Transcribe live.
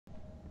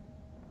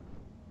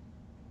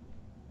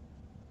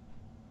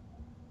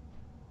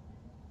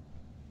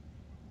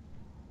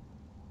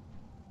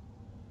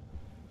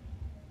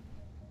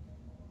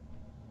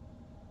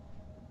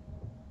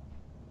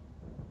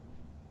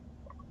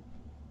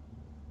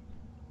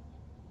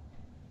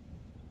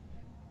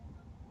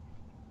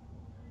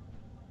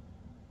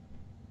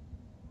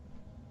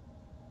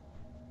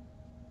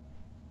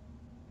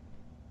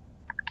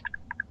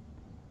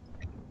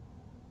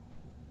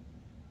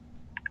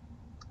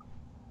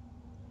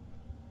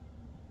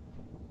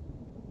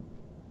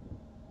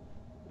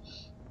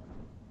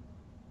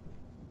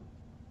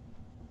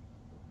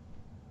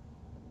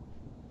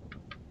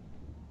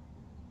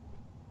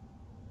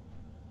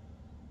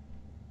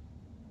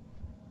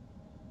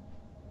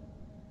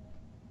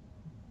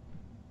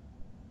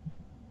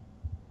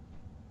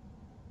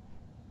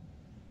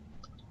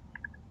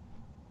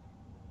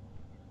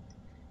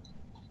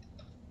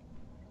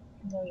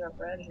There's a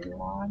red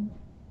Hulan.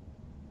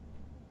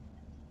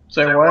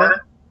 Say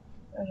what?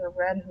 There's a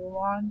red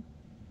Hulan.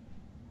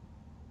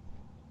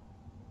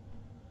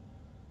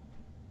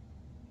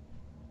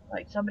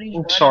 Like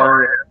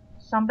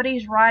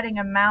somebody's riding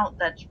a mount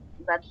that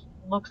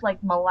looks like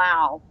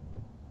Malal.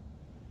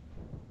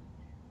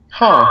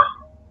 Huh.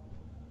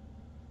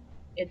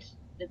 It's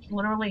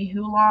literally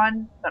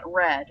Hulan but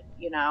red,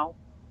 you know.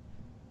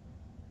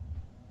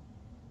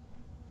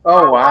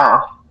 Oh,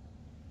 wow.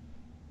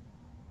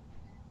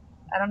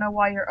 I don't know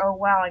why you're oh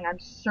wowing. I'm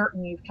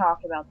certain you've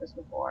talked about this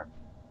before.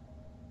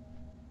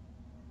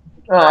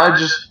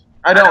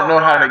 I don't know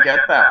how to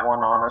get that one,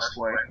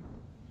 honestly.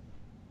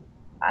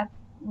 I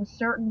was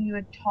certain you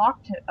had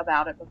talked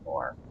about it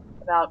before.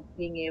 About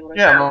being able to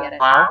get it.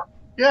 Wow.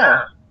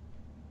 Yeah.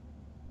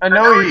 I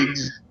know he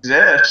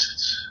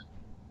exists.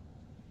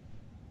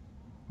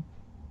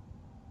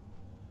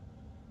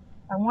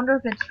 I wonder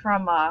if it's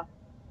from, I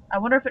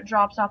wonder if it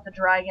drops off the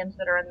dragons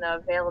that are in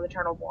the Vale of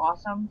Eternal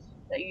Blossoms.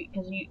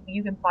 Because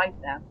you can fight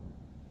them.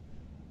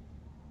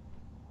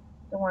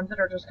 The ones that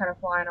are just kind of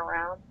flying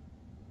around.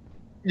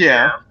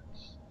 Yeah.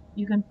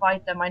 You can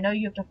fight them. I know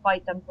you have to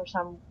fight them for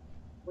some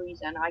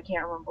reason. I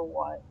can't remember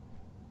what.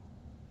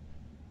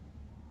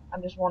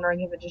 I'm just wondering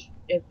if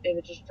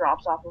it just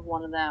drops off of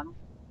one of them.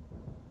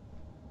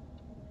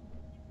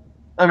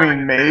 I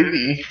mean,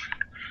 maybe.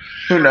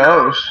 Who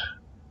knows?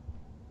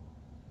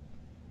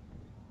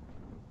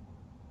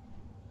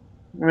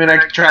 I mean, I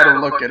could try to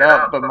look it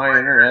up, but my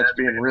internet's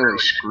being really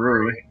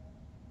screwy.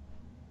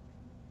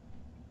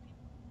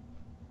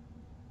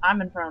 I'm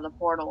in front of the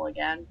portal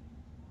again.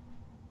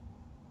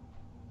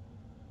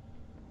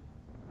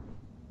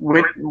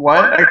 What?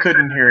 I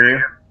couldn't hear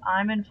you.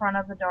 I'm in front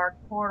of the dark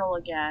portal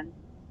again.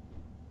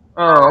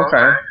 Oh,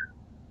 okay.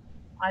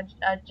 I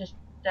just,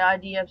 the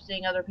idea of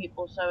seeing other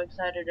people so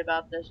excited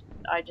about this,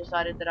 I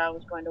decided that I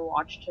was going to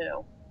watch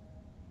too.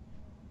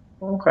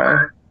 Okay.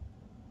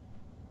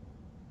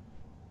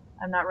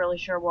 I'm not really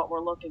sure what we're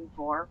looking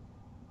for,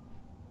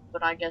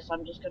 but I guess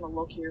I'm just gonna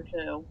look here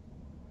too.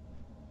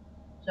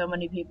 So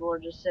many people are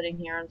just sitting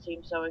here and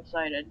seem so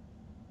excited.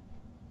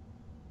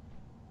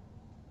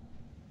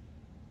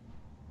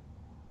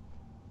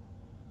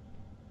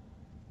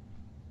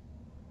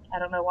 I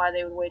don't know why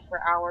they would wait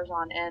for hours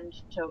on end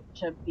to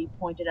be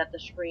pointed at the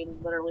screen,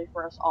 literally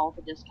for us all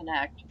to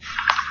disconnect.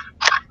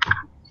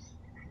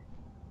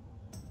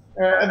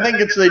 I think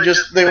it's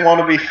they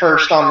want to be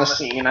first on the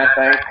scene, I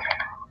think.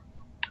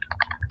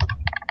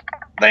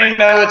 They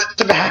know it's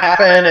to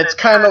happen. It's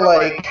kind of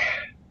like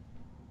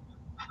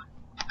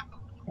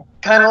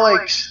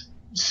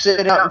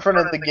sitting out in front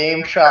of the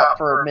game shop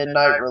for a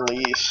midnight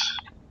release.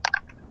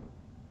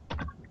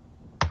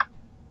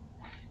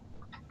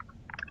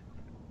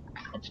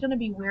 It's gonna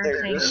be weird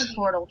seeing this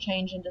portal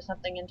change into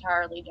something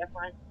entirely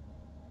different.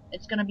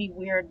 It's gonna be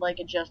weird, like,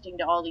 adjusting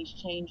to all these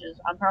changes.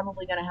 I'm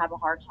probably gonna have a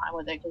hard time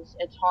with it, because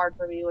it's hard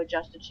for me to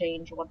adjust to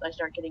change once I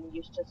start getting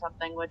used to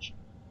something, which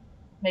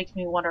makes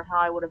me wonder how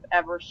I would have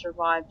ever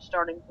survived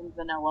starting from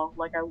vanilla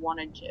like I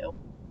wanted to.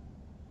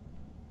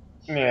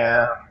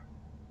 Yeah.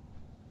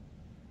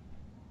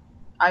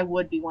 I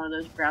would be one of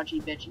those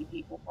grouchy, bitchy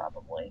people,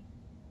 probably.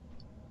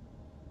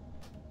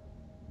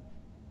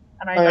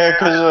 Yeah,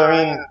 because, I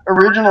mean,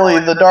 originally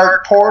the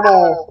Dark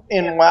Portal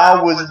in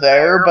WoW was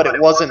there, but it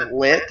wasn't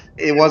lit.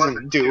 It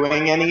wasn't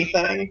doing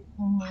anything.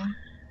 Mm-hmm.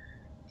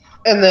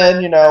 And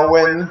then, you know,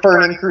 when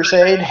Burning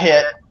Crusade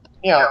hit,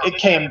 you know, it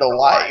came to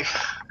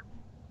life.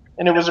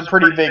 And it was a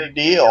pretty big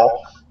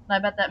deal. And I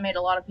bet that made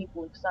a lot of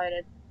people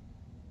excited.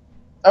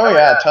 Oh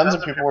yeah, tons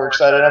of people were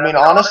excited. I mean,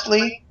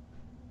 honestly,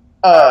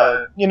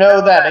 you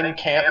know that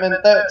encampment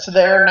that's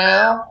there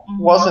now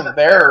wasn't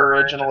there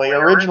originally.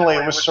 Originally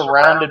it was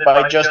surrounded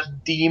by just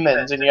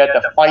demons and you had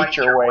to fight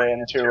your way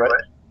into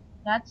it.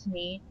 That's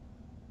neat.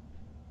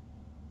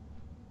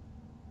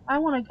 I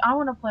wanna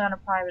play on a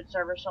private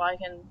server so I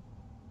can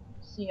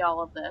see all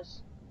of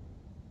this.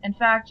 In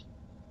fact,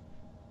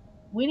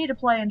 we need to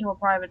play into a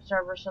private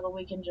server so that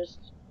we can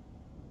just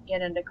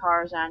get into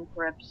Karazhan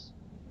Crypts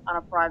on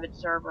a private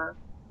server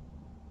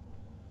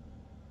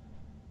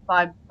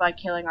by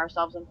killing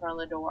ourselves in front of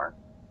the door.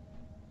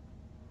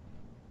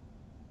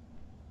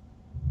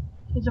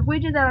 Because if we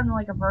did that on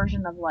like a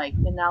version of like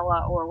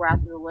Vanilla or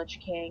Wrath of the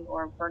Lich King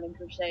or Burning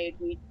Crusade,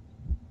 we'd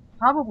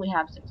probably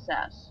have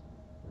success.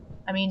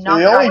 I mean,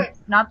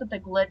 not that the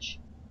glitch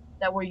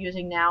that we're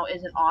using now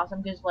isn't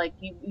awesome, because like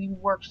you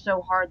work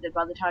so hard that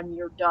by the time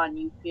you're done,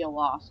 you feel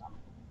awesome.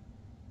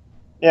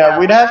 Yeah,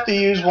 we'd have to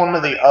use one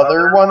of the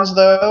other ones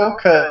though,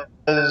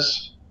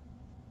 because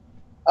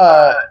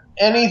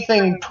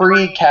anything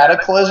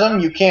pre-Cataclysm,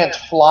 you can't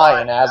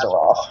fly in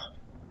Azeroth.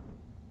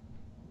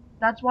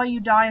 That's why you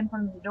die in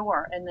front of the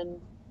door and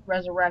then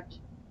resurrect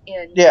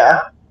in.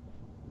 Yeah.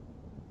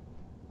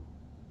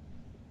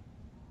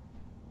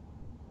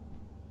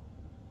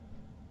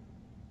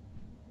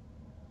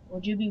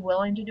 Would you be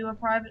willing to do a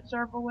private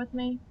server with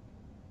me?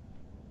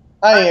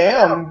 I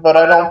am, but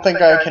I don't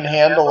think I can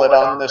handle it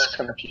on this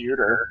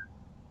computer.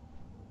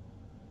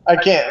 I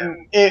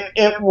can't.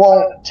 It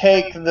won't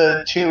take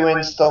the 2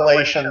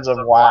 installations of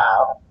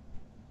WoW.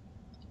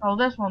 Oh,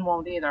 this one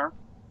won't either.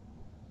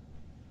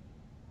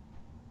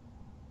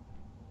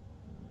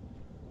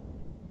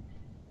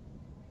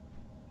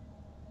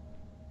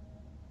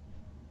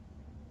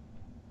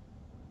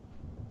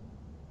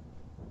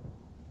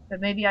 But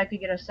maybe I could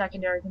get a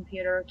secondary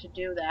computer to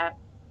do that.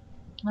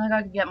 I think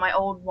I could get my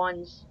old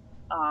one's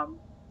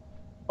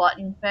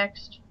button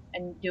fixed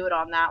and do it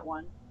on that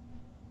one.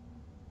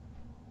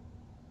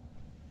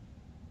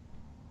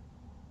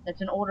 It's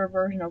an older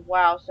version of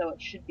WoW, so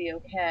it should be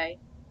okay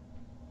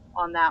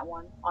on that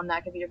one, on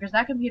that computer. Because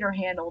that computer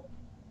handled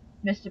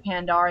Mists of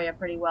Pandaria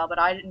pretty well, but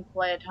I didn't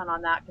play a ton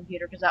on that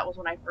computer because that was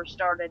when I first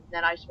started, and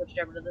then I switched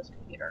over to this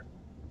computer.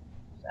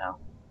 So.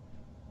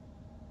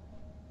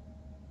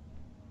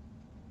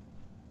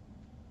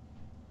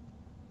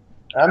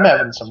 I'm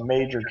having some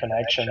major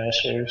connection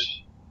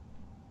issues.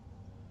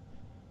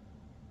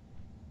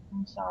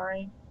 I'm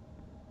sorry.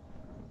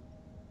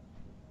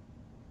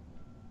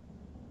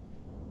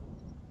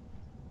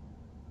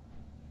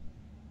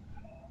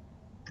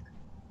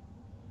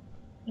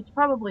 It's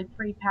probably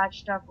pre-patched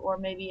stuff, or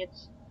maybe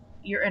it's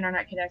your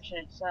internet connection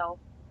itself.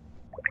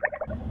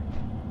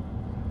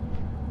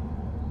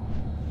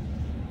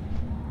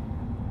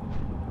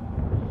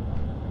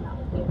 That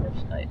was the other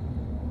site.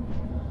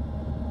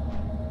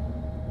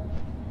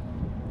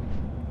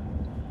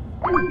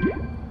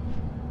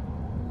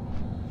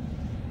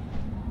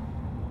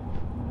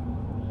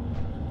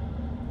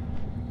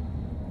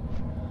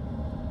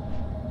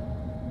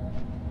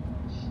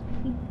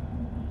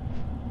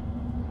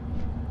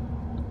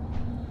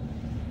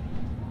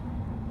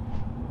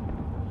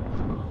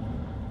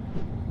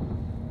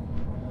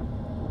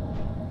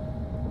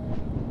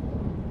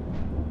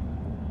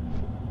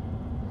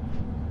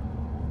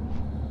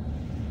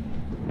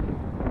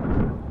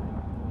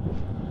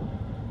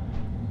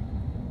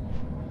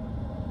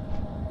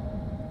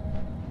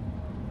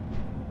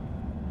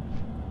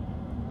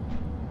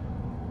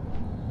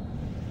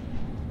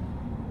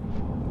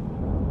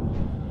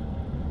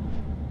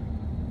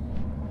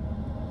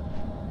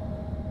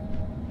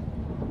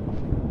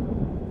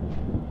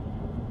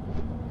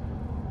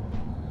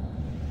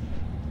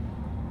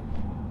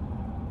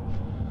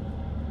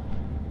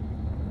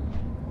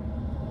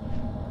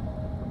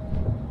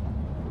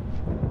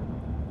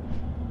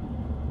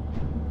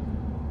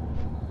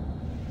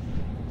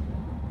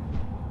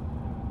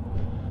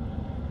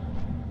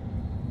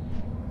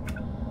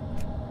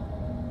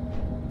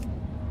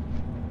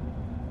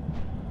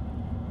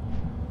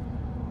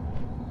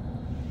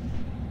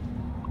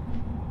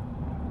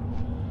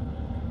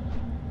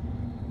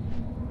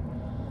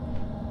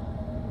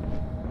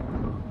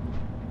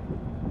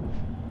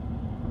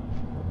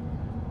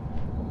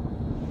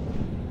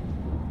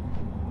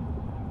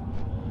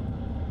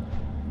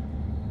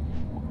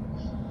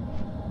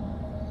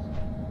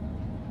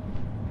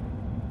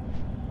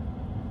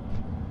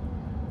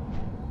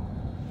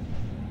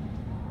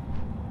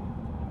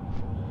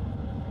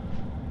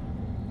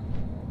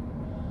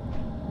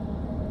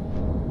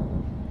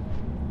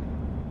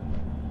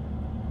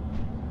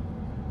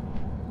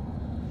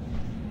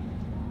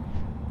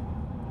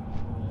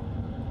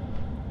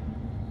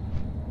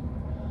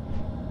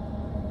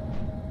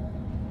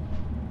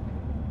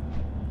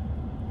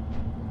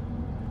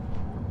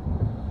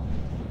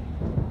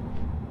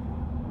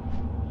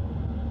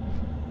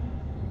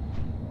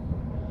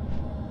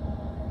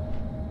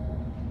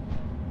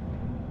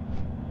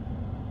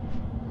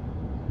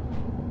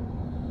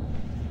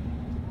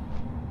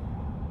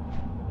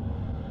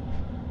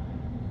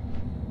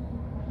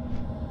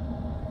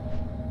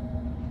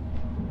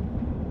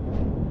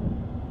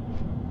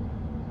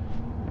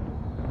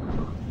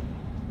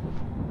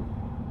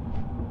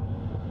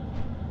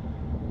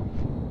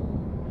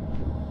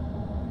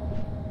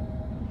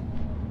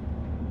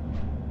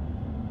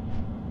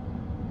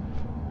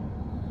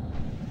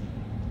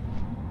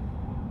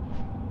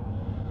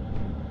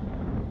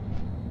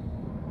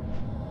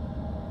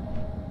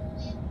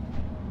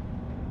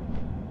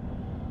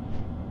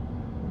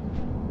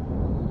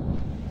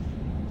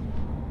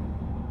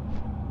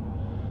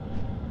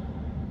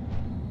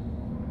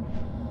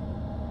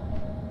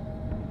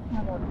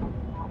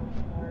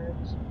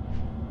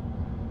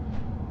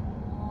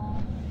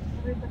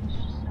 Everybody's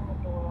just so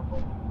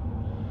adorable.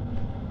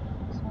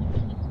 It's like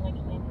kids in a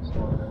candy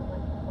store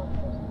right before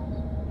Christmas.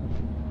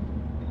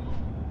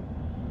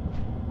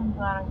 I'm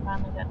glad I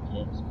finally got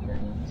to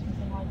experience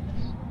something like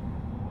this.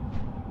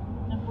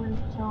 I've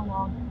waited so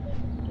long to play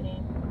this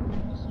game.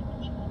 There's so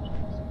much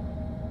changes.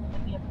 To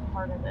be a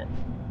part of it.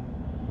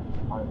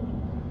 Part of it.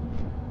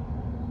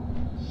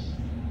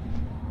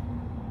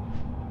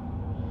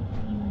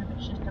 Even if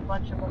it's just a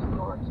bunch of us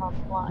dorks on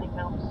flying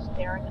mounts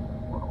staring at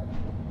the world.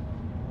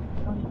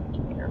 I don't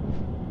even care.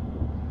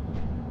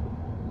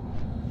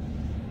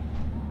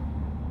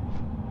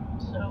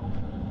 So,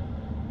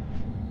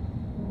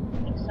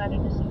 I'm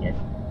excited to see it.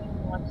 Even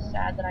though I'm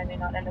sad that I may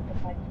not end up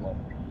with my cloak.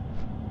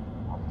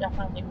 I'll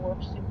definitely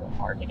work super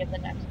hard to get the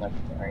next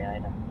legendary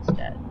item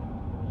instead.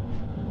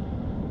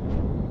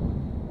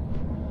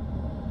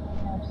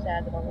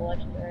 sad that all the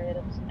legendary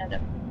items end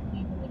up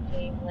leaving the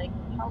game. Like,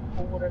 how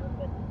cool would it have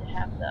been to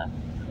have the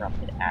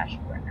corrupted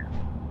Ashbringer?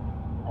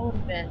 That would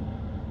have been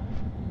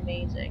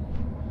amazing.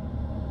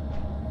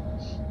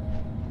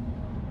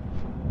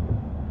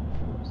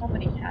 If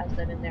somebody has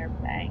that in their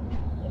bank,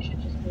 they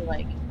should just be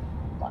like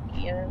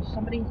lucky. And if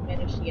somebody's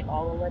managed to get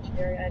all the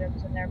legendary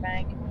items in their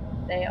bank,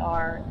 they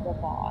are the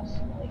boss.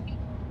 Like,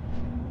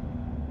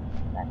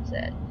 that's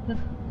it.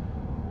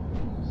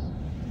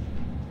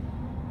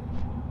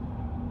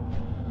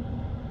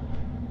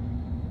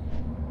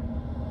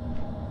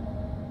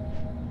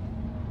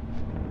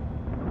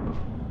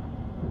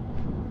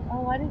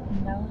 Oh, I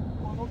didn't know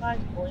portal guys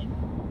blink.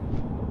 Or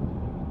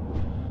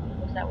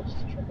was that just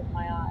a trick of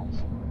my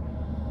eyes?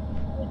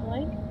 They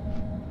blink?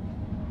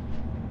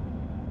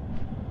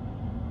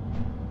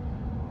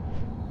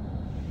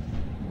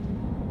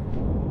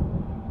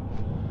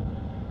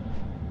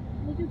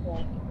 They do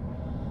blink.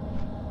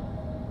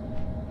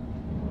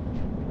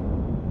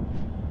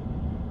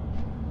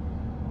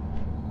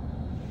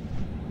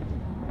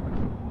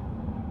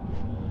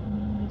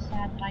 It's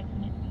sad that I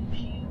can't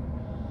use you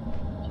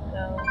to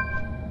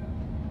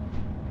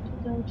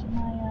go to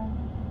my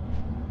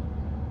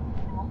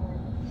outlet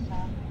and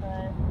stuff,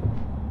 but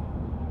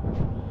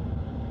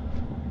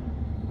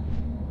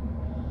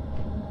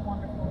it was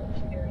wonderful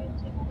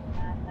experiencing all of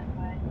that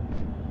way.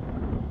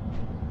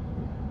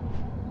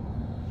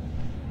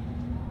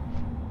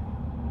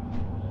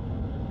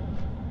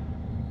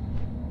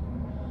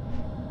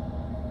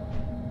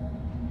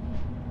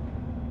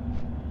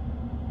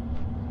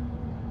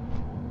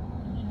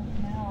 And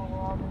now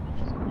we're all going to be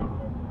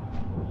disconnected.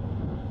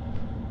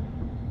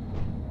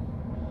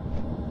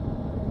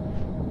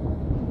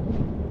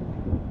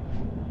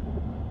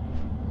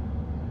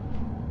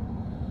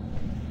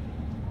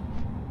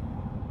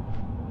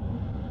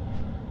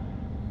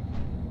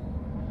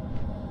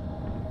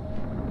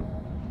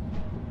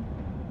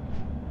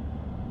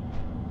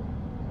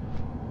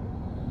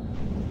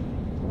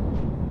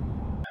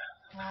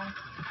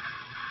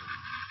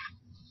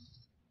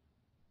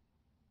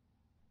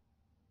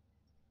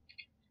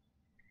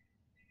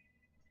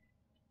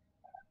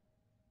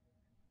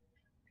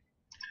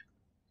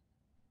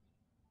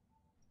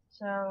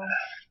 So,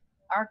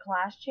 our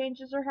class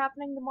changes are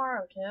happening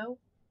tomorrow, too?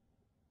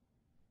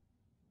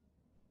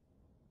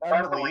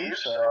 I believe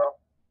so.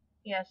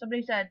 Yeah,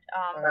 somebody said,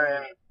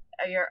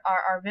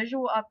 our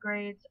visual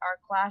upgrades, our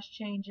class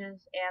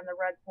changes, and the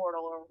red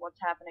portal are what's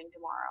happening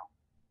tomorrow.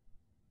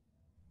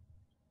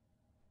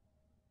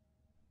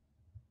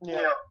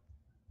 Yeah.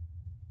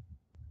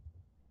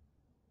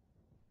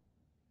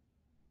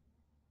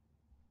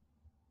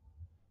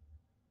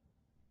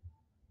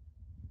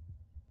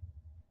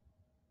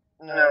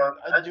 No,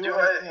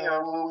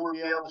 will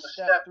we be able to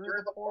step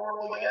through the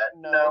portal yet?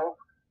 No.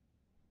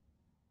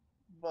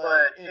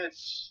 But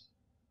it's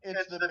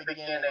the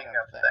beginning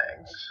of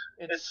things.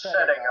 It's setting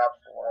up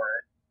for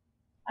it.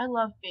 I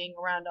love being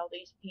around all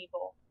these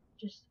people.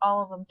 Just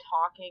all of them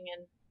talking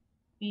and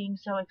being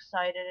so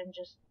excited and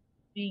just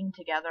being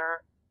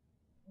together.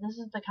 This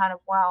is the kind of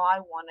WoW I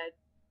wanted.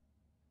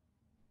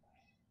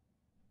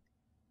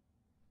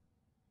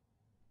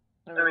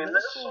 I mean,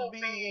 this will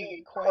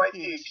be quite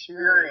the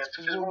experience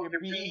because we'll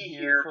be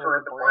here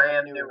for the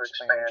brand new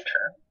expansion.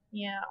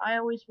 Yeah, I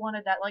always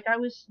wanted that. Like, I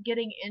was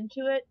getting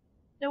into it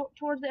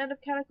towards the end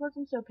of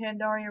Cataclysm, so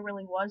Pandaria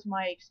really was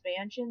my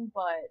expansion,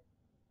 but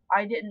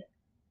I didn't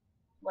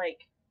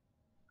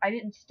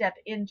step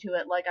into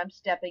it like I'm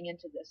stepping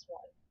into this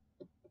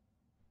one.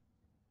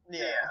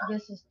 Yeah.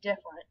 This is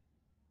different.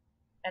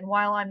 And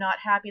while I'm not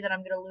happy that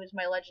I'm going to lose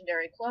my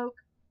legendary cloak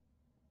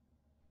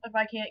if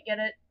I can't get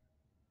it,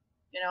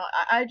 you know,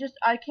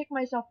 I kick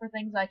myself for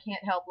things I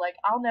can't help. Like,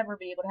 I'll never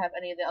be able to have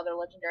any of the other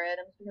legendary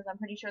items because I'm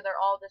pretty sure they're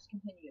all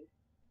discontinued.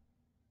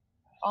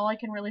 All I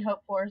can really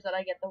hope for is that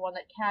I get the one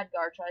that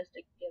Khadgar tries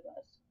to give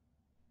us.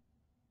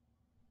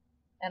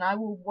 And I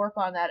will work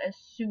on that as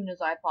soon as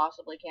I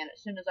possibly can.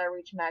 As soon as I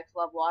reach max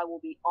level, I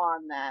will be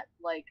on that.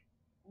 Like,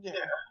 yeah.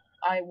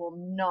 I will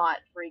not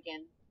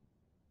freaking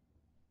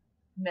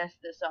mess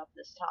this up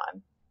this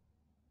time.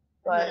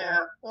 But yeah.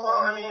 Well,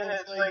 I mean,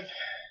 it's like,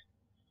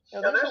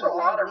 there's a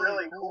lot of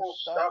really cool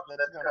stuff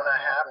that's going to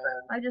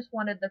happen. I just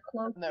wanted the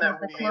cloak because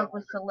the cloak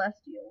was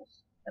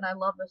Celestials. And I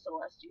love the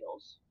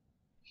Celestials.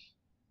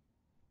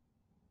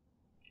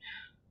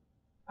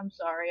 I'm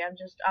sorry,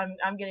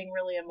 I'm getting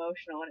really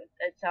emotional, and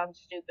it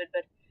sounds stupid,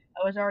 but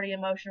I was already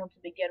emotional to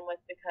begin with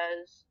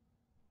because,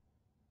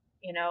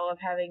 you know, of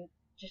having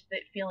just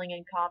the feeling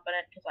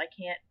incompetent because I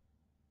can't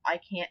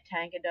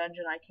tank a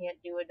dungeon, I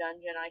can't do a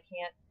dungeon,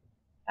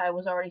 I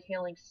was already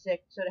feeling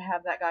sick, so to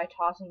have that guy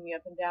tossing me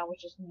up and down was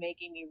just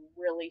making me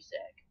really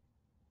sick.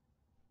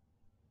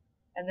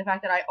 And the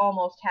fact that I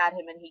almost had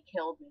him and he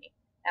killed me,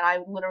 and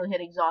I literally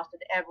had exhausted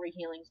every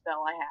healing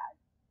spell I had.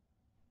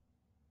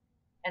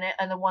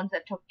 And the ones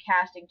that took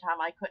casting time,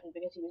 I couldn't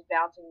because he was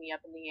bouncing me up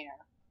in the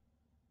air.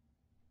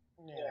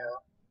 Yeah.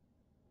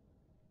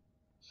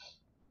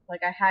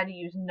 Like, I had to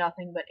use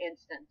nothing but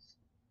instants.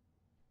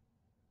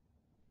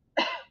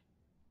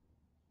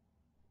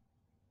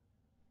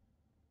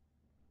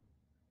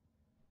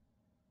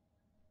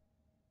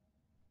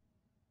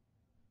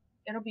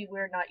 It'll be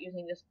weird not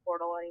using this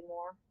portal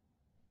anymore.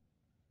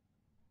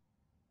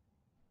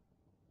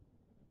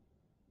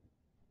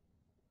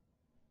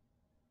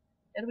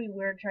 It'll be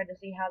weird trying to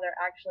see how they're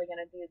actually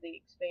going to do the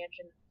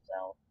expansion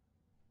itself.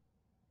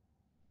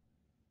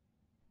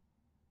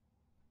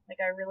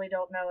 Like, I really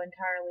don't know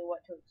entirely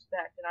what to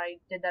expect, and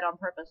I did that on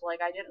purpose. Like,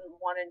 I didn't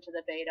want into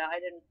the beta. I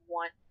didn't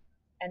want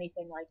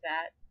anything like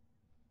that.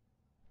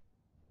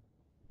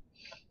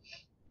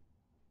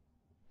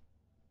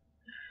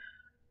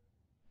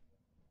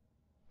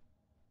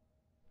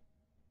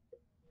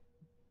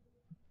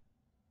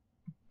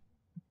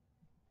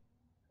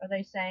 Are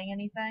they saying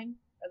anything?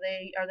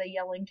 Are they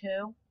yelling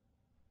too?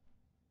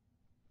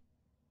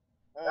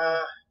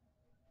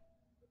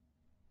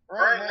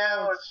 Right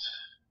now it's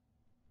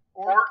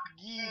Orc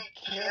Geek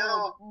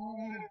Kill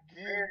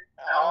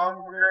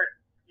Alger.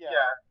 Yeah,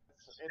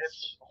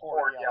 it's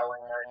horde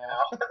yelling right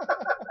now.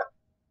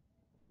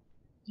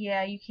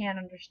 Yeah, you can't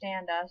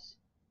understand us.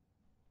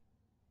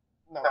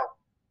 No.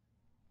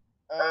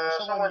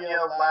 Someone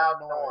yelled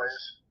loud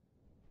noise.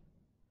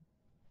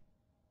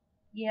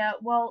 Yeah,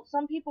 well,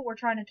 some people were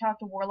trying to talk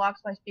to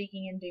warlocks by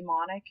speaking in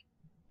demonic,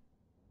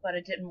 but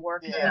it didn't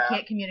work because we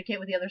can't communicate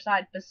with the other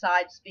side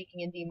besides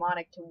speaking in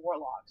demonic to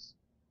warlocks.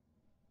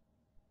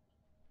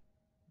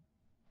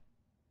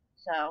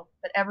 So,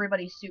 but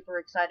everybody's super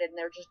excited and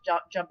they're just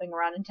jumping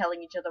around and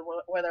telling each other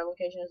where their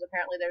location is.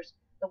 Apparently there's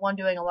the one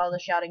doing a lot of the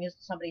shouting is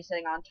somebody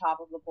sitting on top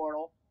of the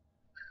portal.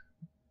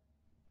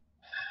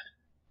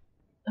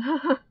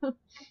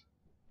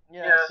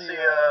 See,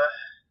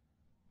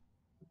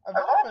 I've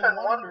often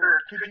wondered,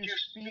 could you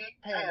speak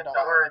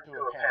Pandora into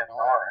a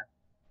Pandora?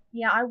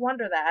 Yeah, I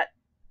wonder that.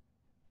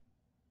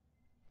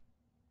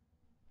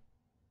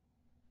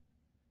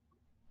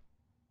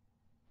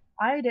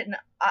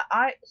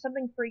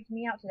 Something freaked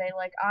me out today.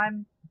 Like,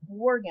 I'm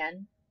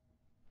Worgen,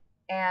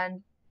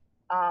 and,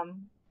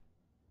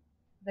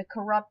 the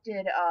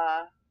corrupted,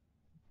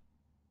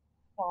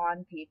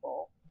 Fawn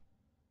people.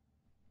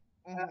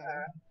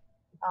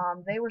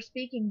 Mm-hmm. They were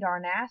speaking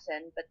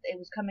Darnassan, but it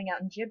was coming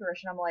out in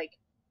gibberish, and I'm like,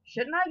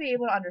 shouldn't I be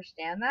able to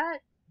understand that?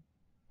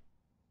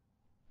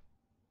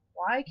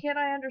 Why can't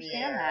I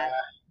understand that?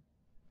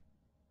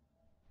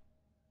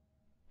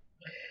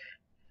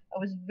 I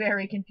was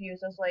very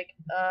confused. I was like,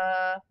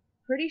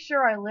 pretty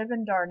sure I live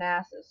in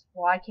Darnassus.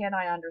 Why can't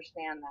I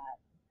understand that?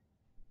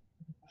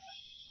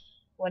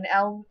 When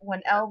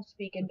elves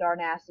speak in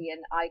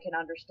Darnassian, I can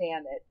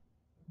understand it.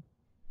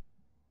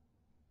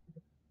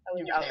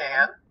 You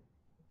can?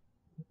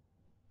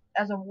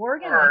 As a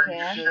Worgen, I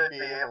can. You should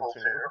be able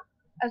to.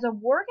 As a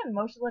Worgen,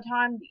 most of the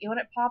time, when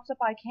it pops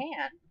up, I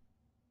can.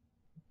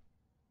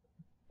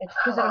 It's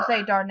because it'll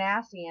say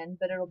Darnassian,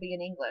 but it'll be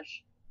in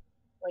English.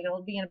 Like,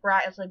 it'll be in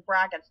it's like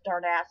brackets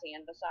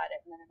Darnassian beside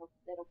it, and then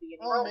it'll be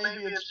in English. Well,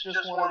 maybe it's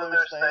just one of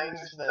those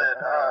things that,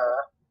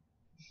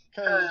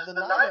 because the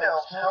Night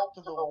Elves helped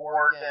the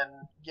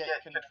Worgen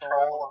get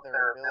control of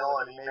their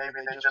ability, maybe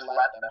they just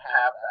let them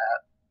have that.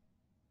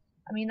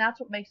 I mean, that's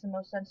what makes the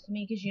most sense to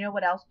me, because you know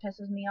what else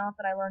pisses me off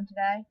that I learned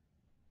today?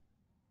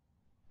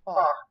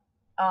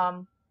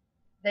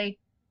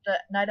 The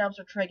Night Elves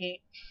are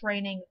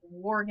training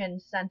Worgen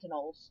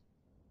Sentinels.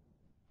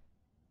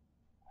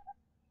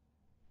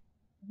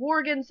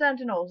 Worgen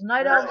Sentinels!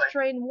 Night Elves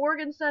train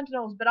Worgen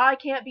Sentinels, but I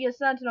can't be a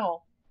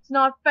Sentinel! It's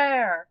not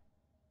fair!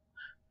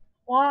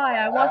 Why?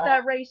 I want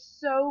that race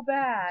so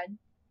bad!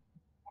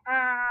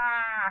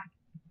 Ah!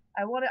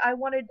 I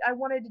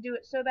wanted to do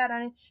it so bad,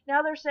 and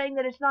now they're saying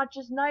that it's not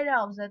just Night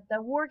Elves, that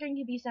the Worgen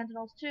can be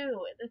Sentinels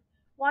too.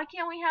 Why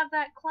can't we have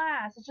that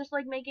class? It's just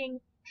like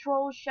making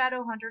Trolls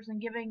Shadowhunters and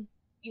giving,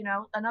 you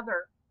know,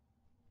 another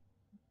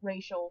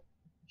racial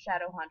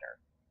Shadowhunter.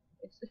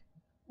 It's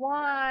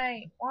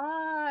why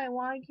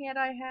can't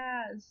I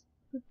has?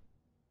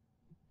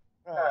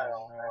 I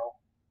don't know.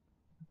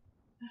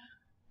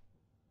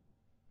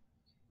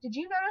 Did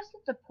you notice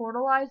that the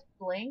portal eyes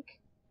blink?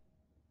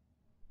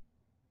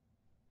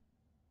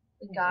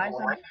 The guys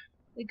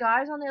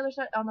on the other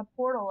side, on the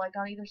portal, like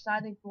on either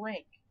side, they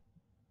blink.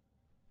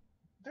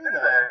 Do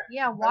they?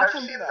 Yeah, watch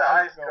them. I've seen the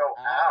eyes go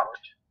out.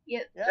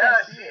 Yeah,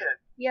 I see it.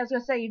 Yeah, I was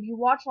gonna say, if you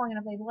watch long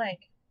enough, they blink.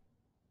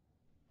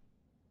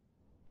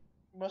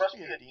 Must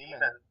be a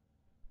demon.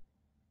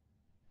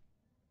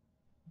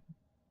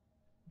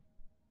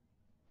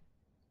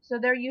 So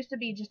there used to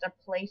be just a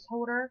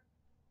placeholder.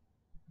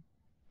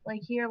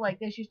 Like here, like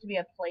this used to be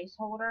a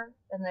placeholder,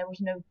 and there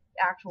was no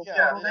actual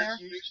portal there.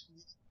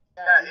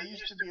 It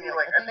used to be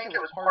like, I think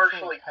it was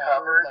partially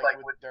covered,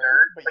 like with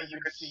dirt, but you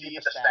could see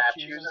the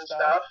statues and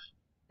stuff.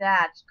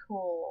 That's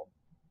cool.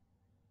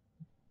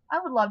 I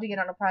would love to get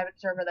on a private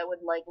server that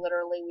would, like,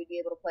 literally, we'd be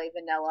able to play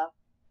vanilla,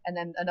 and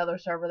then another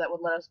server that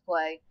would let us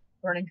play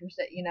Burning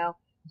Crusade, you know,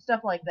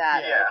 stuff like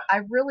that. Yeah. I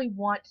really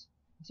want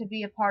to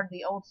be a part of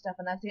the old stuff,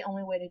 and that's the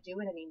only way to do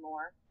it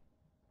anymore.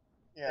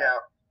 Yeah.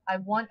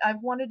 I've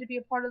wanted to be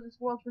a part of this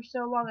world for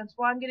so long. That's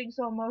why I'm getting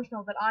so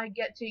emotional that I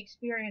get to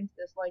experience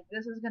this. Like,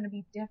 this is going to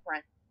be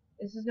different.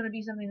 This is going to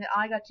be something that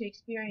I got to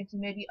experience,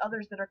 and maybe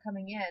others that are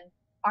coming in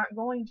aren't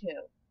going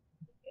to.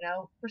 You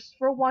know,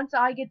 for once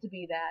I get to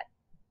be that.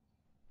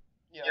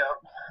 Yep.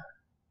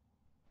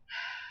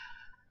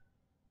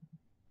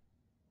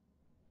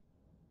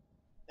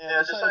 Yeah, I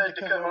decided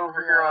to come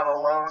over here on a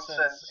loan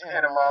since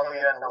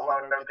Animalia and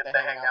Alone don't get to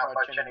hang out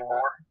much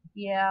anymore.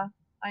 Yeah,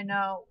 I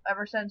know.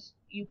 Ever since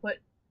you put,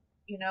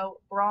 you know,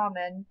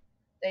 Brahmin,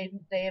 they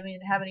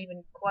haven't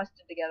even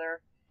quested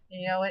together.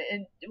 You know,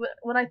 and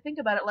when I think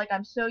about it, like,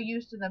 I'm so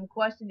used to them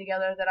questing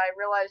together that I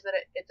realize that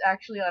it's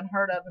actually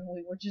unheard of, and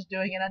we were just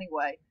doing it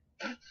anyway.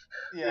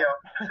 Yeah.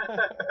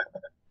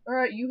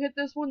 Alright, you hit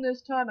this one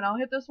this time, and I'll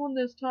hit this one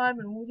this time,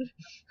 and we'll just...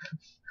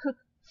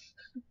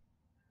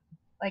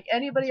 Like,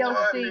 anybody else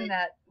seeing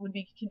that would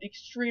be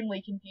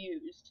extremely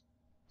confused.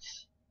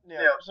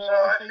 Yeah, so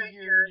I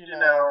figured, you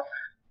know...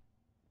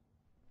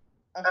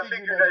 I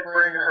figured I'd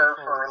bring her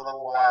for a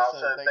little while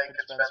so they could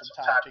spend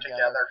some time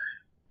together.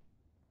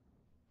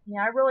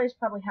 Yeah, I realize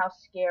probably how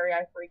scary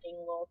I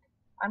freaking look.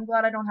 I'm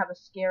glad I don't have a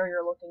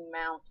scarier looking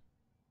mount.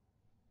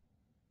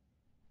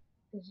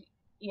 'Cause,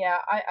 yeah,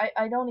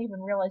 I don't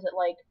even realize it,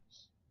 like,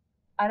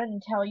 I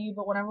didn't tell you,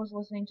 but when I was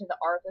listening to the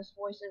Arthas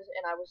voices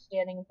and I was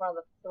standing in front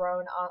of the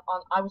throne,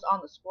 I was on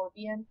the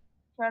Scorpion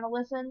trying to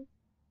listen.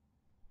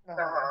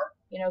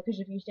 You know, because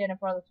if you stand in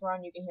front of the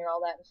throne, you can hear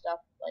all that and stuff.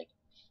 Like,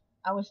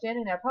 I was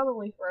standing there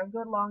probably for a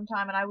good long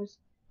time, and I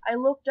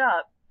looked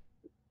up,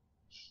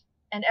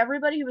 and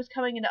everybody who was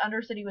coming into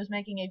Undercity was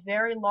making a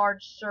very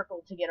large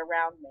circle to get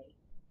around me.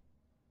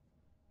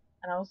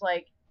 And I was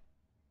like,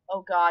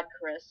 oh god,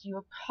 Chris, you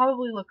would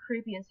probably look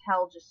creepy as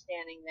hell just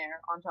standing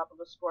there on top of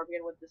a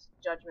Scorpion with this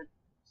judgment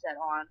set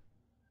on.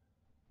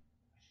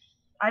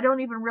 I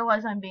don't even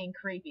realize I'm being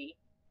creepy.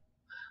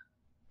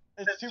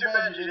 It's too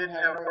bad you didn't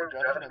have no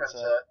judgment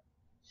set.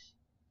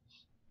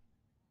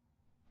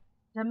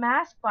 The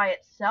mask by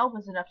itself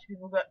is enough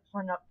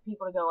for enough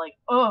people to go like,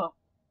 ugh.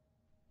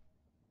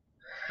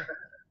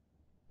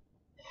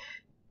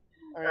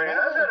 I mean, I've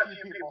had a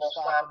few people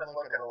stop and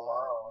look at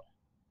Alone.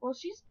 Well,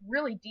 she's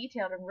really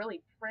detailed and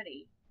really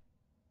pretty.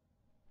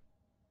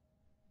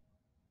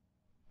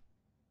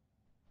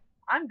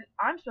 I'm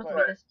supposed to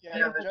be this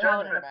beautiful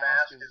paladin of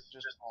mask is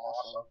just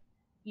awesome.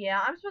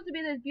 Yeah, I'm supposed to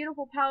be this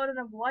beautiful paladin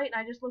of light,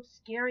 and I just look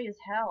scary as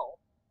hell.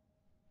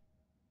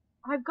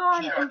 I've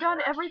gone and done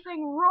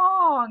everything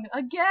wrong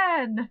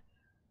again.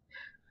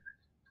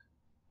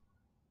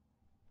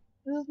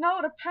 This is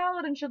not what a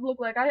paladin should look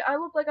like. I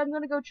look like I'm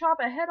gonna go chop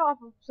a head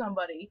off of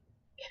somebody.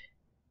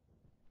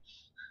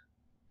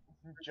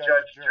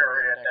 Judge,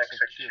 jury, and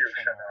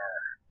executioner.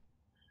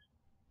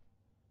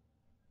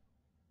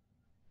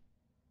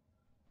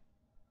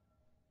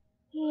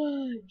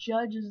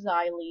 Judge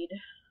Xyleid.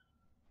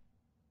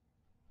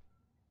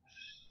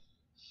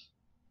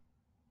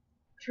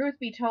 Truth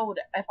be told,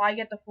 if I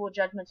get the full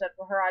judgment set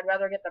for her, I'd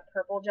rather get the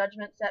purple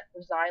judgment set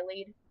for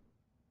Xyleid.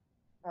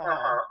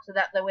 So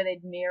that the way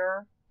they'd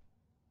mirror.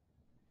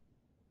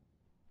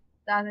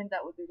 I think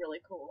that would be really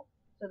cool.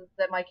 So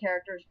that my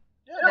characters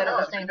that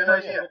are the same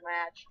person would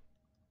match.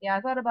 Yeah,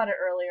 I thought about it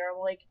earlier. I'm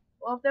like,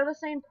 well, if they're the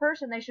same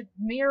person, they should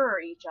mirror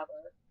each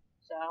other.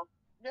 So.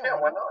 Yeah,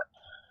 why not?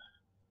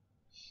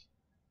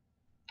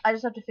 I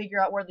just have to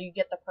figure out where you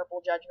get the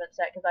purple judgment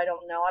set, because I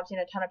don't know. I've seen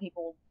a ton of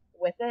people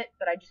with it,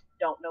 but I just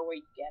don't know where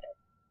you get it.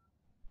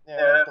 Yeah,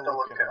 I have to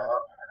look it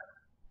up.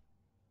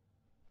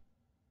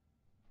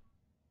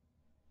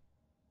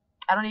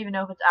 I don't even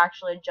know if it's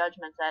actually a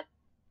judgment set.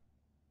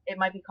 It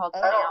might be called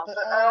something else.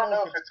 I don't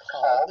know if it's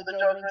called the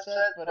judgment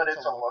set, but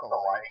it's a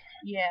look-alike.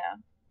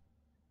 Yeah.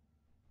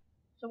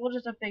 So we'll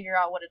just have to figure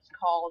out what it's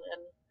called,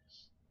 and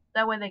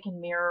that way they can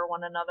mirror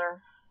one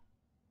another.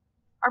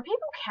 Are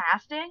people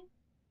casting?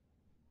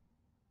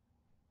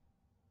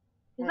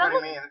 What do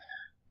you mean?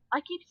 I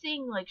keep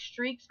seeing, like,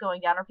 streaks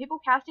going down. Are people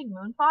casting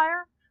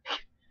Moonfire?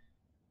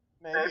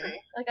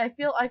 Maybe. Like, I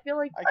feel like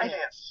I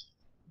can't.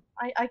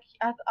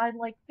 I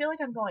like feel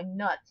like I'm going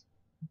nuts.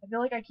 I feel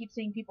like I keep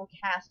seeing people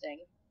casting.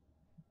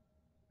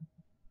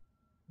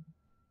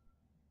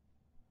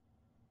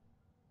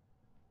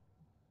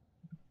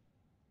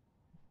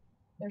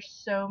 There's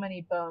so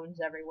many bones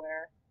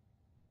everywhere.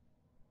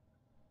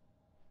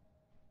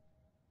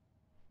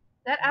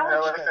 That Alex. I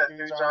like that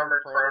dude's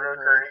armored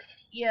proto.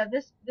 Yeah,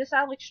 this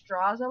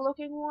Alexstrasza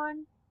looking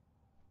one.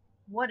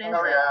 What is it?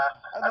 Oh yeah,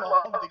 I'd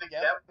love to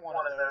get one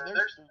of those.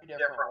 There's 3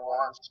 different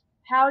ones.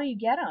 How do you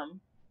get them?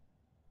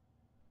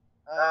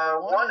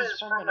 One is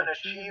from an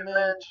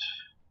achievement.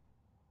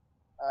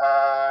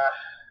 I'd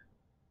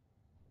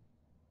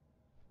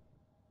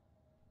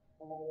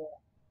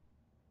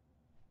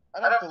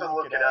have to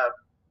look it up.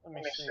 Let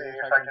me see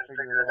if I can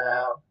figure it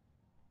out.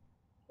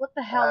 What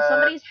the hell?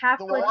 Somebody's half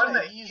glitching. The one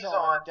that he's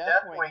on,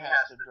 Deathwing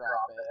has to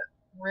drop it.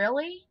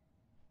 Really?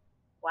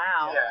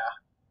 Wow. Yeah.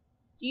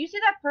 Do you see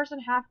that person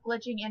half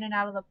glitching in and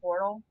out of the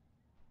portal?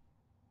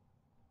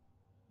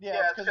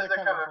 Yeah, it's because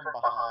they're coming from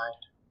behind.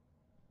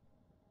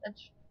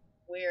 That's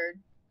weird.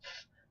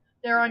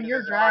 They're on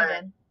your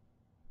dragon.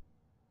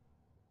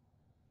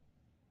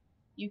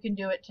 You can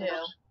do it too.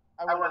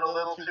 I went a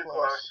little too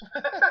close.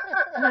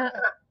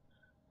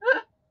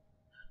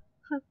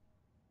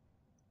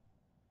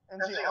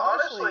 And see,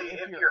 honestly,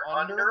 if you're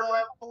under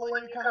level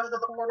and you come to the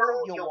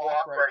portal, you'll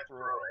walk right through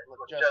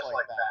it, just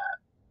like that.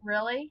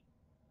 Really?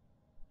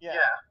 Yeah.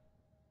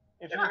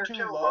 If you're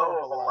too low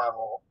of a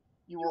level,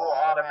 you will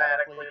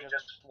automatically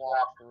just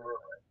walk through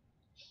it.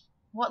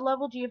 What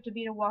level do you have to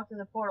be to walk through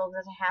the portal?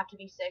 Does it have to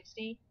be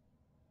 60?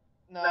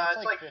 No,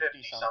 it's like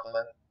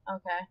 50-something.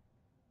 Okay.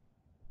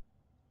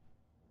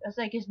 That's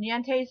like, because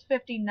Niante's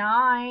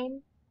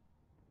 59.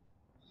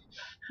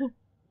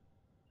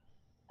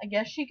 I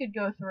guess she could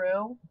go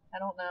through. I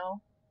don't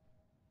know.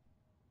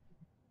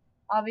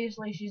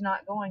 Obviously, she's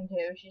not going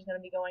to. She's going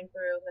to be going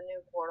through the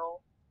new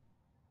portal.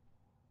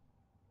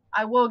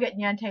 I will get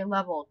Niante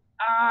leveled.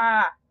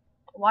 Ah!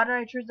 Why did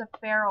I choose a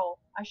Feral?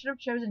 I should have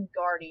chosen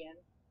Guardian.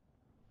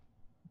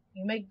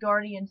 You make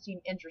Guardian seem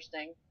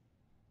interesting.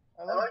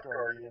 I like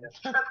Guardian.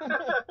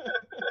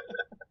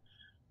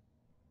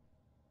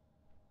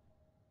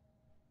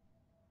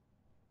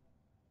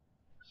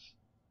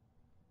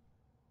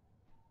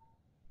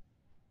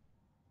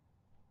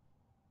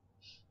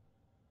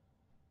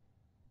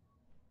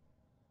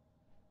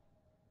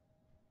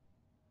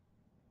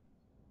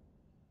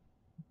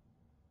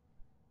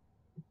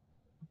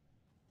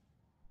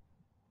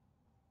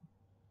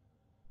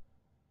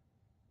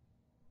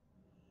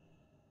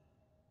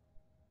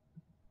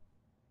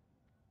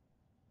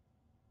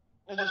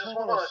 I just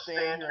want to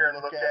stand here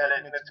and look at it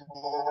in its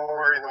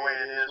glory the way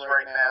it is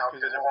right now,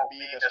 because it won't be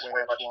this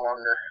way much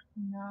longer.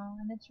 No,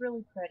 and it's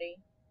really pretty.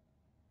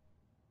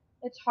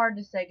 It's hard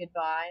to say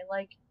goodbye.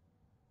 Like,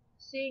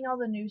 seeing all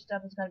the new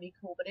stuff is going to be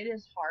cool, but it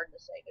is hard to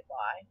say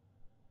goodbye.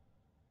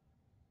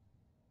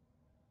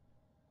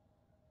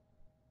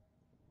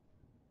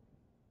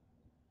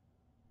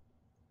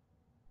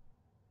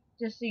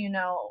 Just so you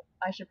know,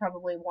 I should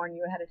probably warn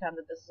you ahead of time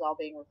that this is all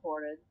being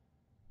recorded.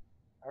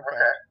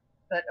 Okay.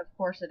 But of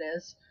course it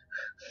is.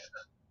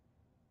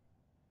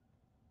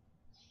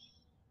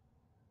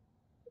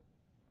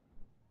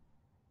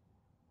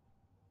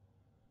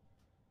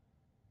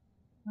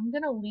 I'm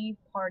gonna leave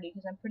party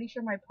because I'm pretty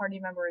sure my party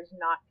member is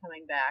not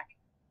coming back.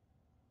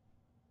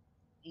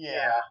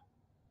 Yeah.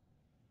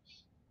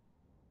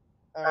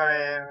 I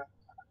mean,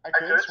 I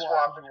could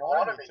swap if you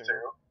wanted me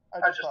to. I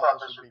just thought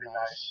this would be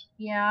nice.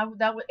 Yeah,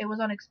 it was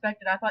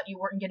unexpected. I thought you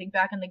weren't getting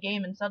back in the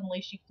game, and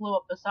suddenly she flew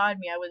up beside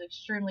me. I was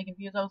extremely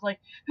confused. I was like,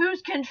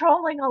 who's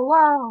controlling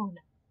alone?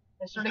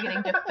 I started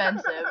getting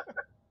defensive.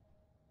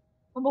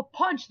 I'm gonna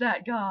punch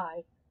that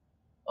guy.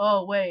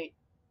 Oh, wait.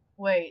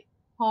 Wait.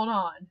 Hold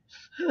on.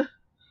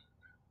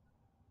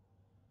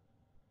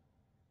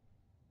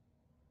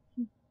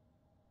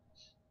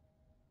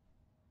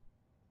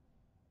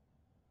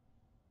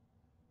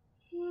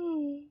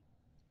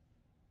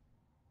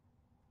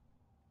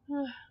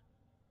 Are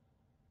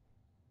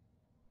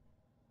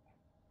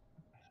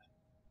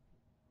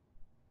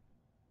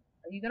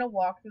you gonna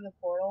walk through the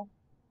portal?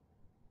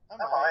 I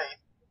might.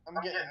 I'm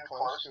getting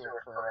close to it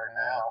for right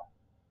now.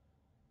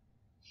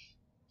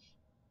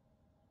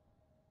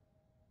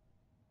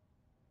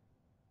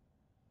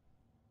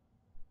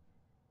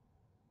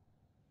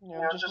 You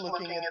know, just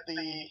looking at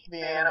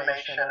the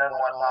animation and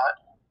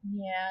whatnot.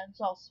 Yeah, it's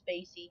all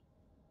spacey.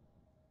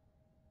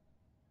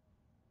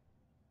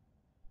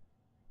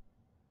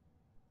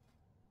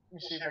 Let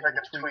me see if I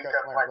can tweak up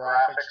my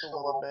graphics a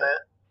little bit.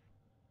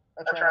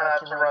 I try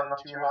not to run them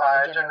too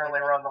high. I generally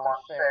run them on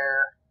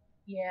fair.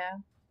 Yeah.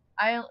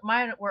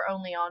 Mine were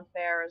only on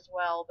fair as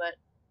well, but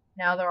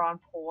now they're on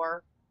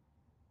poor.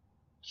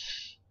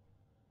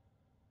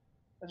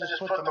 I just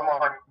put them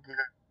on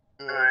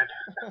good.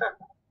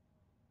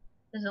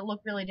 Does it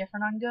look really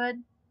different on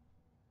good?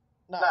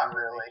 Not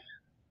really.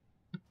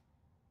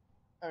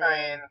 I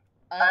mean,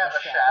 I have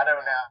a shadow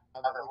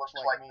now that looks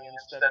like me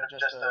instead of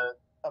just a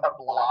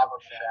blob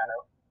of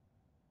shadow.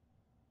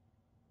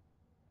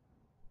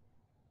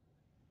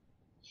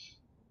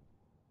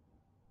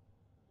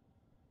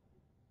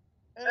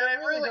 And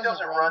it really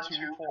doesn't run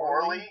too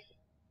poorly.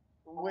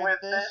 With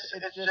this,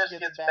 it just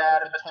gets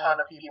bad if a ton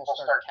of people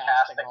start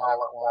casting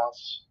all at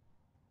once.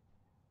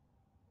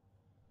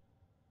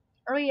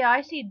 Oh yeah,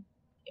 I see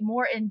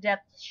more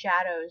in-depth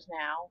shadows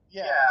now.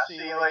 Yeah,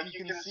 see, like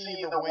you can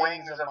see the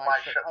wings of my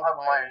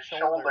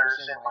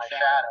shoulders in my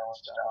shadow and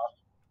stuff.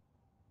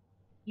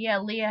 Yeah,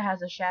 Leah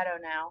has a shadow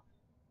now.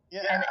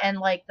 Yeah. And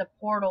like the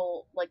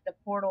portal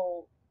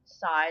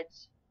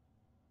sides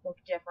look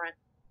different.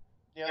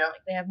 Yeah.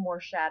 Like they have more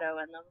shadow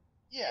in them.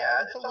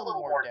 Yeah, it's a little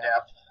more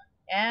depth.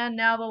 And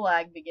now the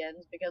lag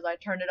begins because I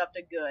turned it up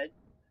to good.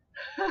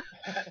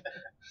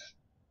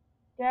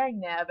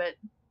 Dang nabbit.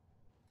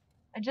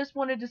 I just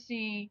wanted to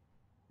see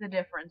the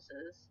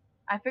differences.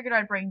 I figured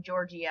I'd bring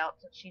Georgie out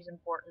since she's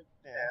important.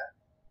 Yeah.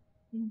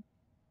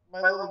 My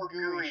little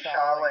gooey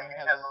Shawling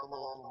has a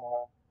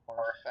little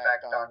more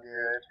effect on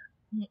good.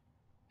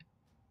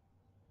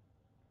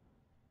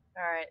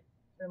 Alright.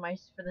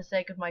 For the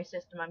sake of my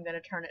system, I'm gonna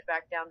turn it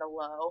back down to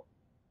low.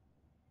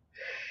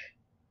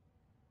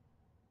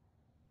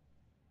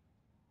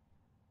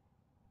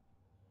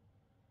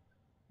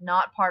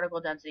 Not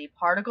particle density.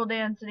 Particle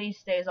density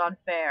stays on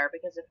fair,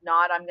 because if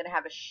not, I'm gonna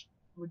have a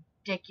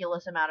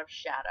ridiculous amount of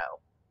shadow.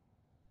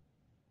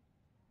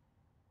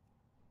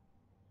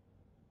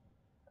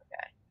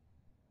 Okay.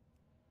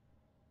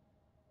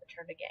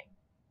 Return to game.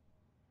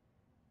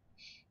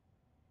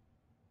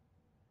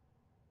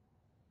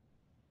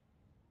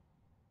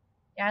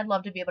 Yeah, I'd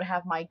love to be able to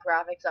have my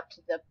graphics up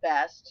to the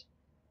best.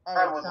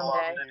 I would love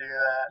to do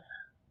that.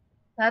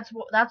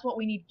 That's what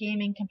we need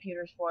gaming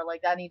computers for.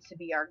 Like, that needs to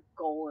be our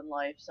goal in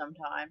life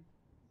sometime.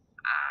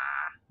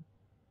 Ah.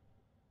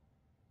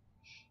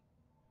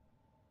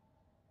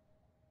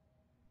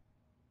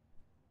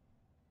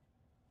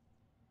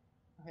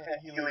 Yeah,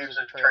 he leaves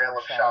a trail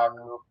of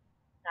Shagu.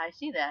 I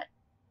see that.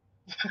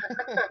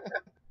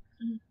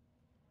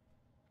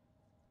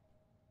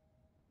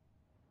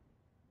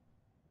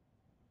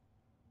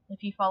 If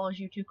he follows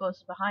you too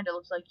close behind, it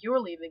looks like you're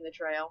leaving the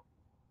trail.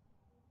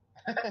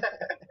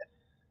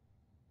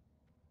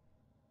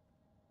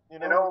 You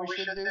know what we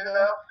should do,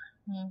 though?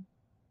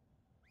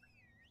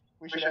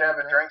 We should have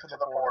a drink to the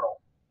portal.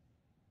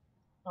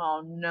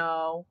 Oh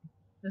no.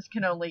 This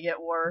can only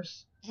get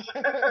worse.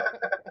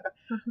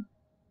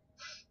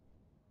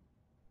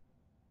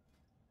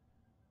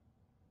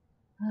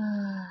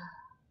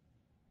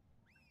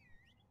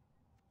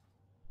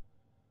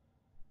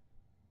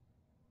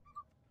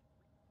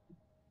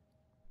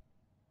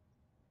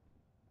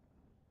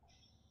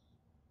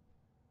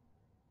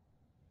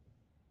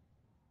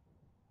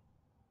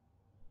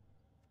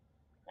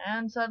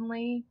 And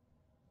suddenly,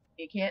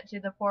 you can't see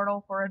the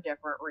portal for a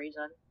different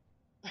reason.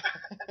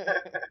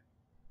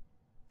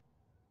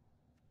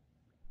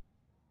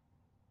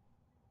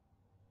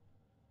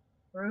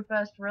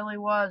 Brewfest really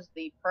was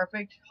the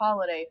perfect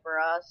holiday for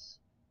us.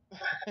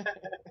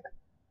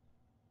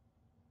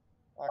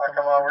 Oh,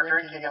 come on, we're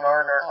drinking in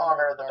honor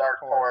of the Dark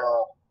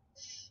Portal.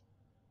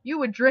 You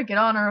would drink in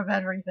honor of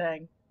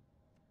everything.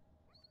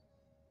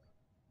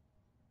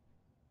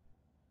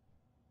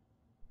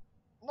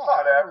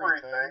 Not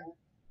everything.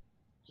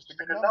 Just a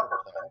good number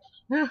of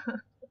things.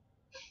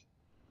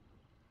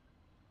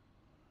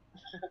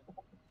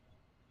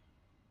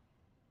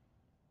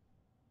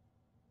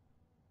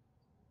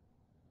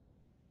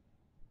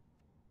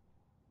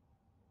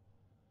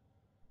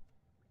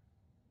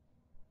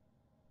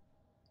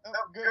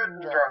 Oh, good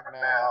and drunk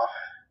now.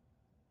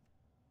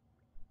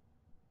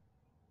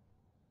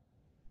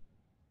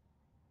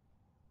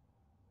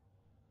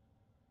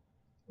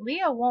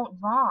 Leah won't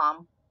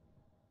vom.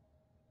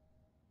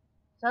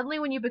 Suddenly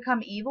when you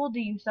become evil, do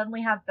you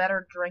suddenly have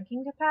better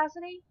drinking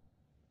capacity?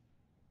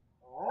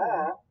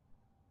 Oh.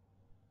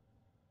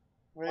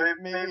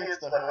 Maybe it's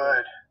the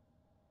hood.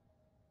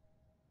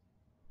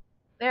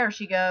 There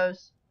she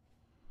goes.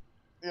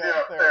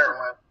 Yeah, there it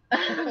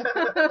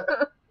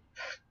went.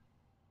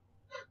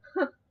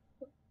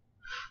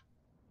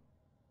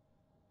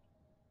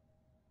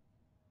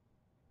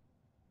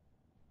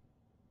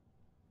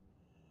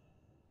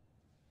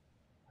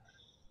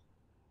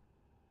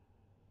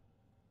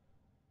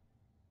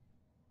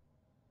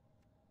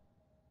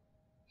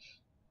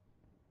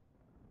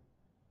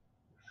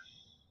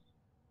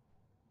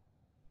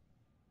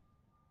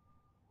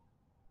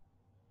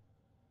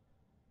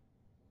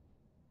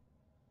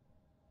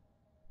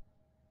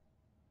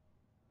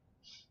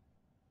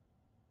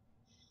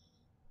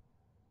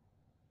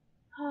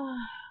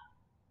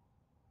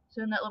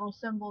 Soon that little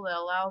symbol that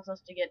allows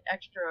us to get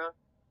extra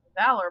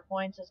Valor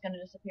points is going to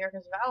disappear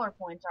because Valor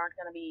points aren't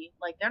going to be,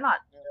 like, they're not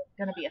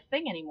going to be a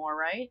thing anymore,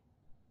 right?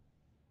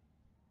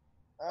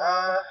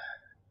 Oh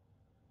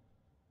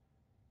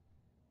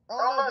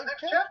no,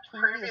 they've kept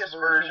previous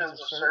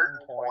versions of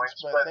certain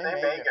points, but they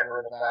may get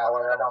rid of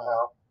Valor, I don't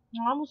know.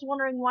 I was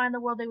wondering why in the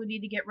world they would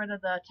need to get rid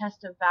of the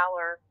Test of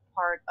Valor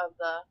part of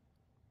the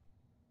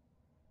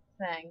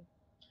thing.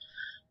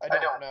 I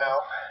don't know.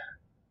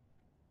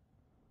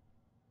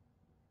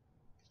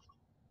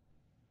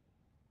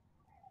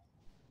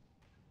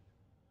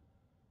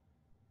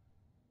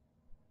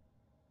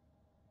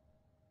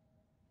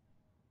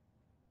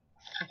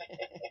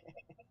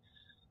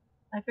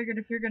 I figured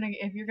if you're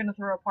gonna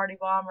throw a party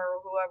bomb or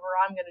whoever,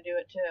 I'm gonna do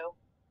it too.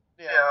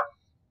 Yeah.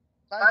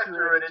 I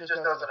threw it, it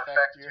just doesn't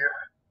affect you.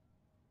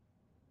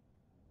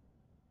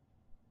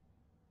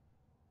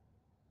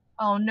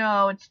 Oh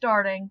no, it's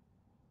starting.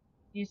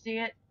 Do you see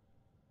it?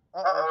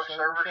 Uh-oh,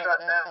 server shut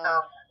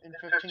down in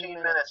 15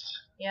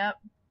 minutes. Yep.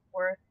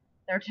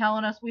 They're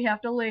telling us we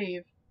have to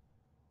leave.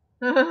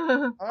 I'm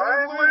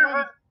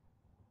leaving.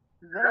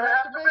 You're gonna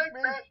have to make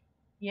me.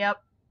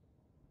 Yep.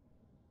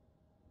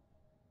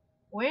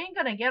 We ain't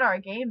gonna get our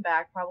game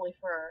back probably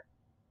for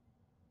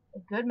a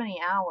good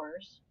many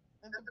hours.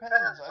 It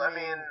depends. I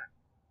mean,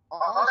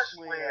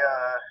 honestly,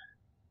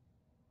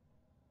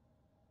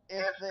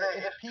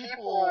 if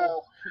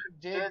people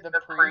did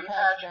the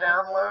pre-patch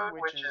download,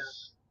 which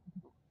is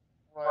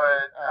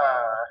what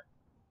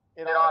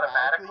it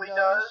automatically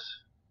does,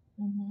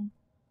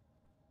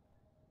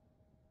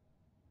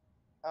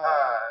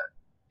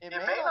 it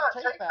may not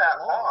take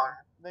that long.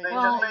 They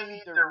just may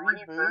need to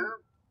reboot,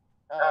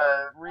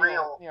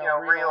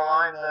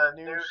 realign the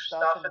new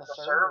stuff in the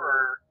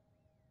server,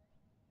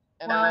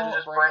 and then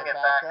just bring it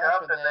back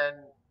up, and then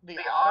the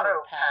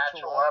auto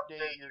patch will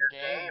update your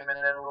game, and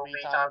then it'll be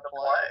time to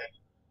play.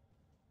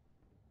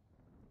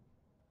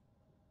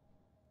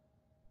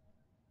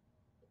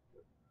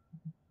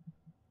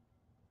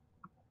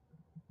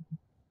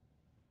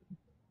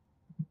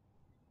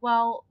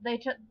 Well,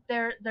 there's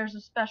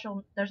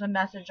a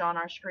message on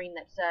our screen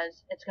that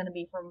says it's going to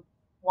be from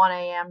 1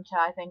 a.m. to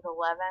I think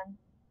 11.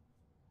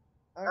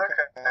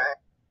 Okay.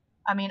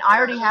 I mean, I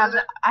already have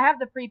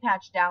the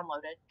pre-patch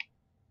downloaded,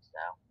 so.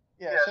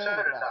 Yeah, so did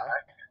I.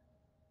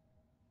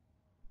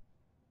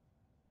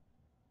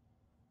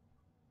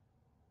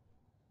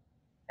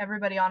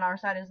 Everybody on our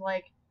side is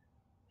like,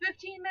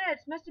 15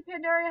 minutes, Mystic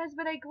Pandaria has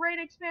been a great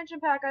expansion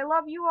pack, I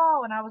love you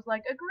all, and I was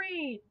like,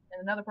 agreed,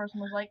 and another person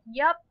was like,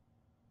 yep,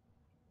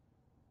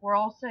 we're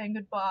all saying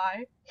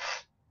goodbye.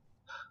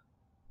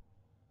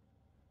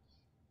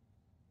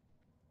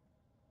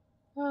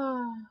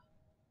 Yeah,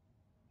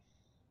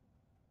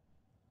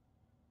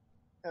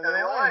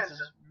 the Alliance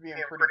is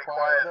being pretty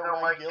quiet,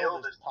 though my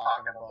guild is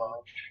talking a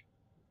bunch.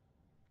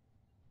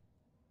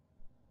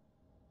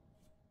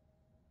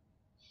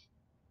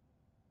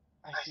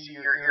 I see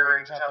your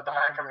earrings at the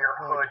back of your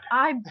hood.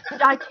 I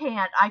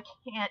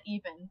can't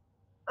even.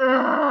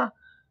 Ugh.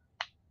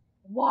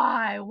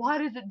 Why? Why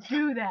does it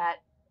do that?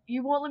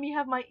 You won't let me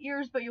have my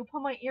ears, but you'll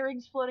put my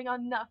earrings floating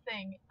on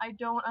nothing. I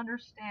don't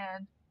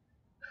understand.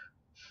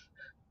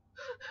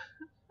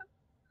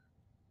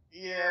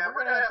 Yeah,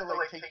 we're gonna have to,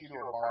 like, take you to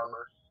a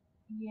barber.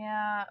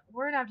 Yeah,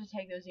 we're gonna have to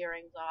take those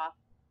earrings off.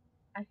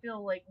 I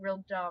feel, like,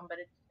 real dumb, but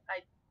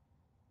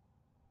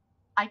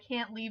I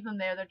can't leave them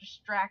there, they're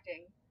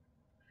distracting.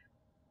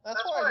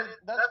 That's why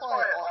on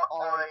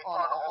all my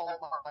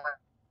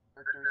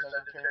characters I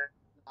don't care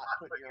not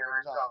put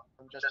earrings on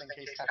them just in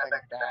case something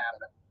bad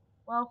happens.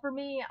 Well, for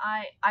me,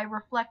 I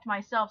reflect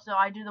myself, so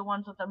I do the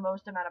ones with the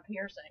most amount of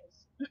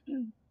piercings.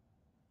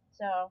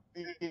 So.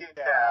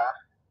 Yeah.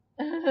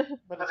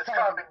 But it's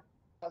causing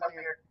a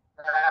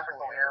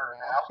graphical error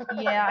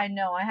now. Yeah, I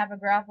know. I have a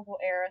graphical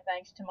error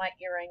thanks to my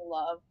earring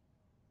love.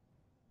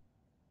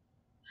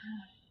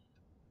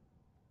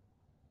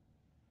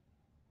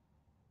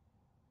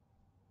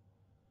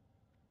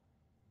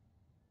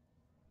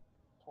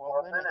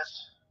 12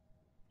 minutes.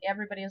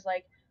 Everybody is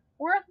like,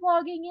 worth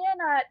logging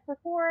in at for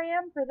 4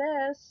 a.m. for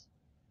this.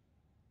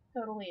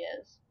 Totally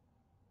is.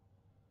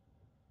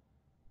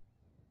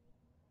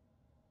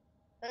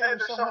 Hey,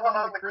 there's someone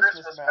on the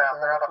Christmas map.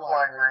 They're on a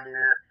flying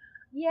reindeer.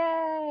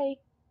 Yay!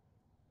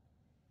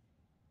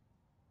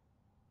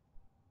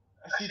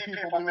 I see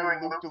people doing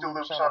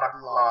loop-de-loops on a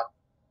Mulan.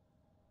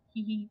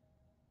 Hehe.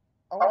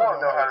 I want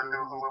to know how to do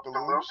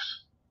loop-de-loops.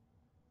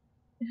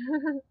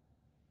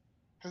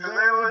 Because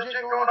they're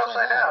legit going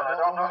upside down. I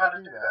don't know how to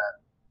do that.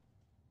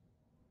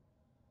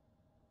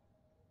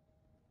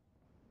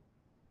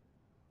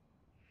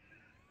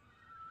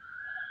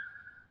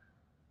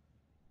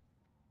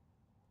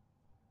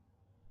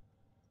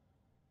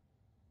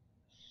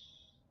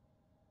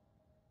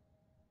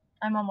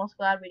 I'm almost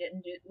glad we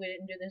didn't do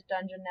this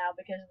dungeon now,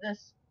 because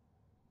this,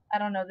 I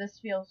don't know, this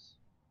feels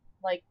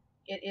like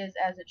it is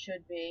as it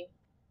should be.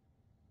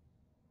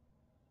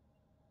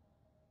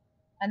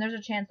 And there's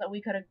a chance that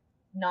we could have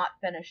not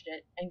finished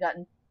it and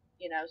gotten,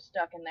 you know,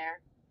 stuck in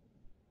there.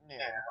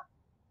 Yeah.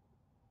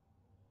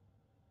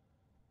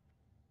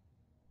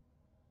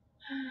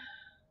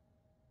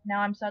 Now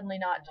I'm suddenly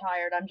not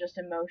tired, I'm just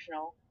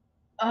emotional.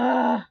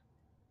 Ugh!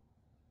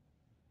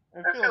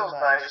 It feels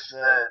nice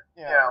that,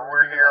 yeah,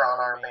 we're here on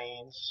our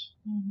mains.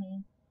 Mm-hmm.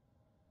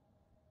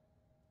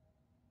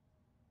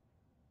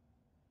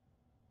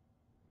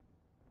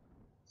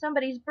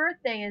 Somebody's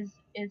birthday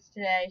is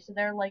today, so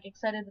they're like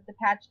excited that the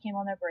patch came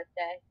on their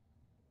birthday.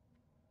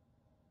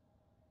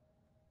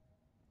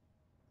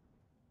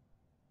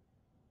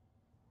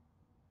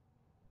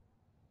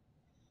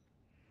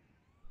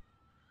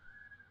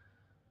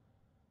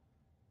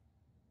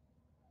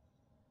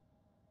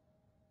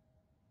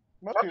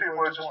 Most people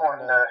are just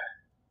wanting to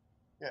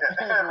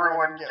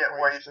everyone get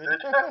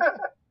wasted.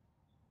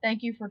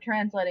 Thank you for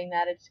translating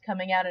that. It's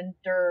coming out in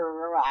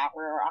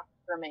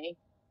for me.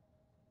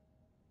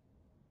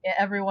 Yeah,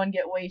 everyone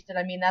get wasted.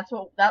 I mean, that's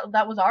what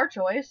that was our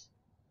choice.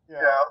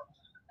 Yeah.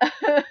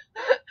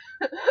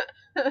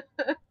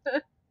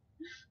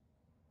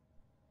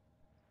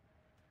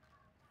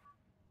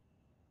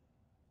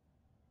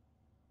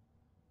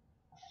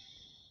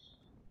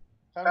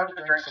 Time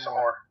to drink some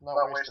more.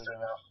 Not wasted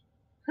enough.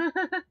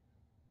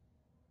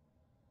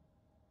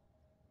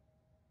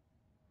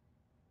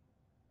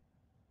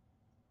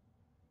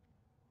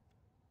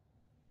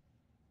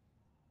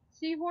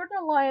 See, Horde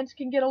and Alliance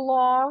can get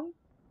along.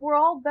 We're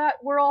all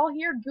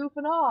here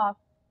goofing off.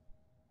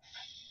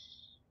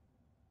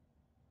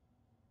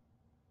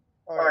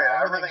 Oh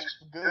yeah, everything's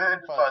good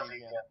and fuzzy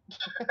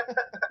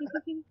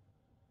again.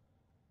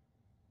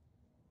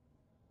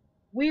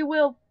 We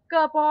will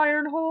fuck up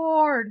Iron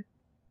Horde.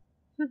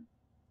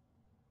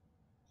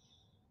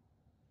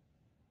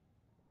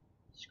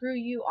 Screw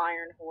you,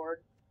 Iron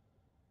Horde.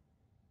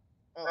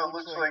 Well, it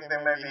looks like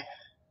they may be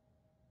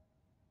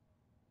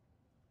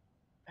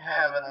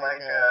having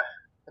like a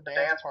the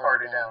dance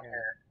party down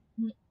here.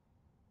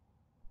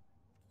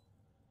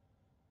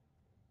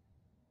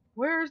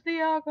 Where's the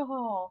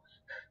alcohol?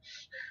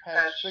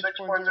 Patch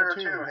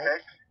 6.02,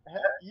 heck.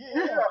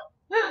 Yeah!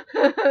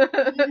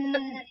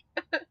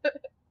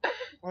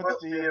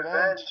 What's the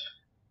event?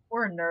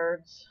 We're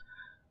nerds.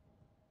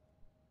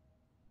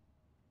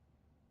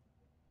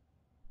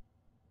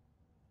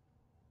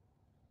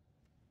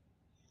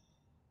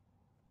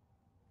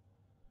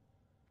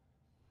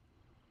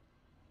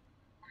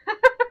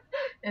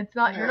 It's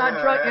not. You're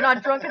not drunk. You're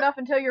not drunk enough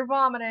until you're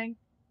vomiting.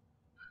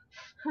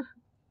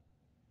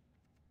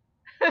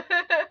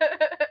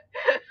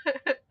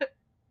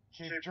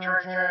 Keep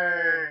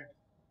drinking.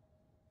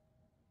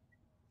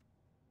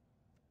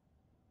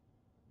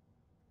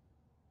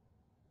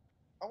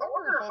 I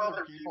wonder if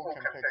other people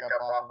can pick up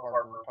off of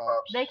our brew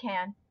pubs. They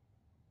can.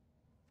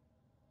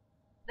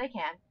 They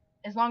can,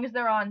 as long as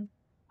they're on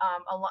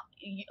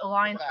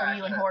Alliance for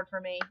You and Horde for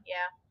Me.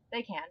 Yeah,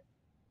 they can.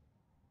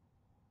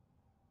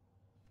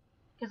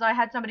 Because I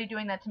had somebody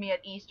doing that to me at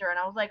Easter, and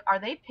I was like, "Are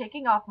they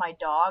picking off my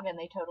dog?" And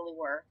they totally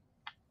were.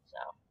 So.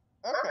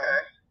 Okay.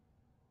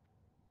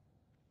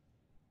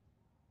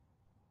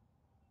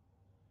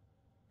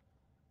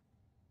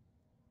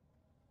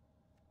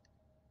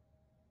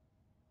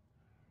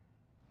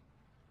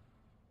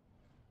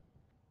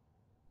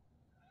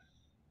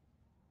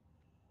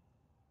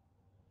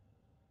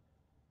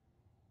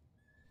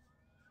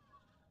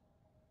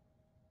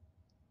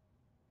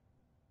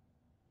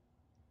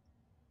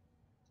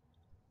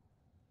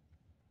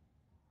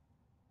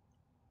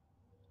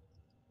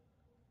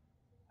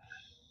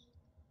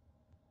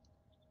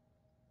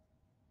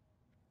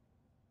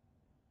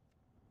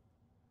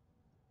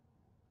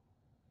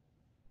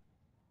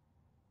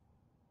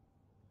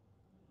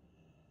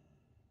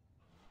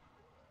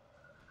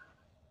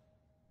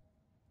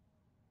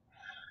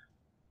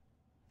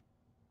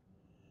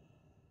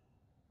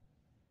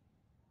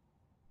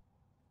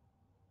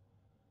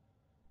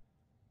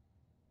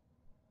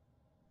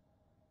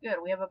 Good,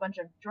 we have a bunch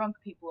of drunk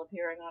people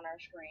appearing on our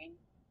screen.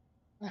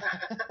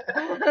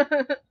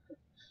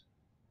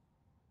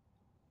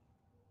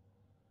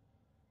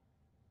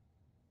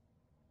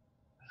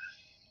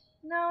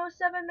 No,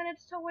 7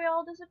 minutes till we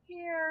all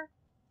disappear.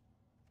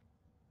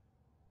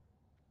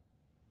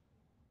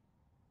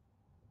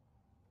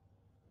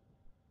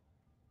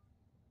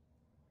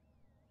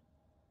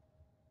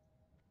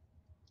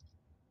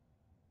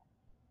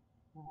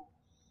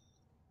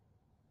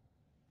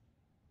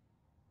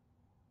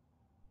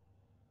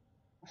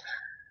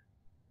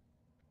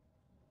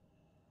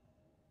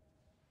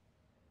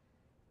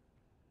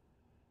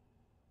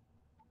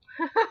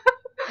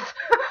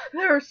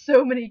 There are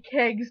so many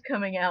kegs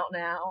coming out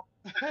now.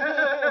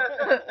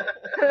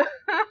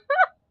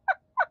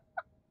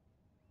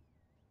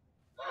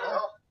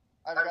 Oh,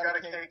 I've got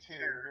a keg too.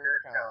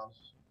 Here it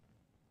comes.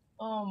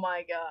 Oh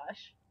my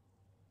gosh.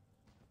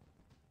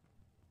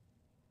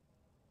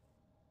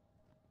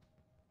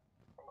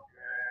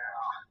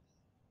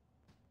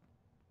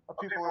 Yeah.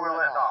 People are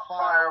letting off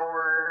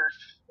fireworks.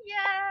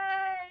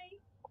 Yay!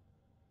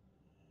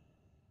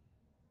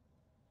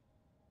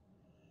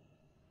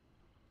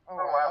 Oh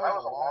wow, that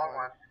was a long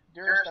one.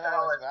 Dearest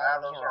allies,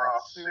 battles are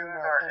off. Soon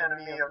our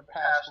enemy of the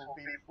past will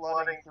be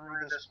flooding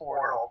through this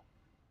portal.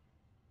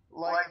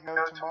 Like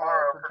no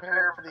tomorrow,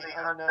 prepare for the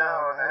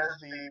unknown, as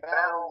the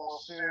battle will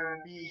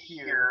soon be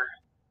here.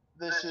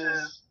 This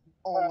is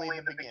only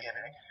the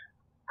beginning.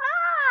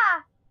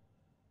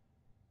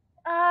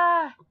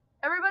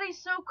 Everybody's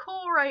so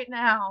cool right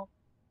now.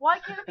 Why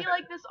can't it be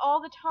like this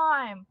all the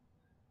time?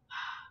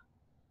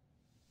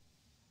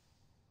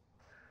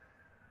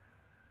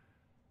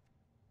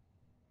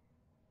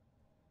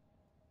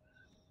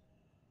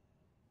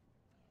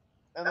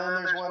 And then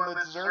there's one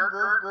that's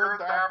Zergur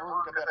that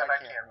I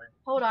can't read.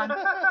 Hold on.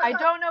 I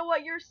don't know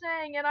what you're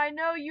saying, and I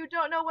know you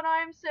don't know what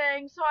I'm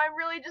saying, so I'm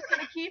really just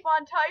gonna keep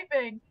on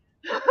typing.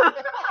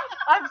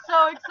 I'm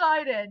so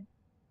excited.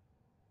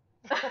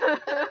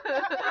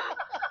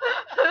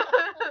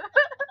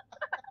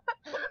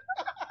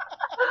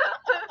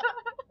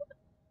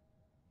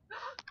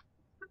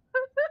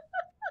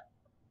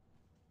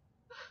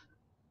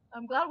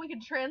 I'm glad we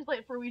can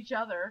translate for each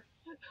other.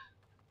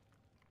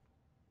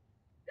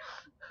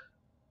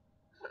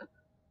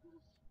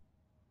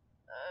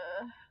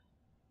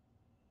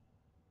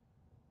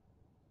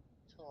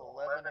 Till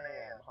 11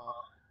 a.m.,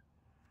 huh?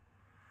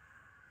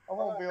 I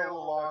won't be able to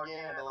log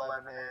in at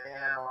 11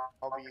 a.m.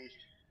 I'll be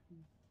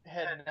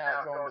heading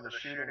out, going to the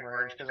shooting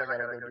range because I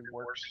gotta go do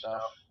work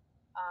stuff.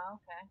 Oh,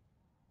 okay.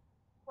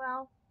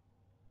 Well,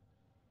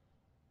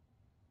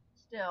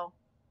 still,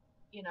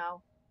 you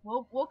know,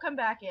 we'll come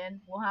back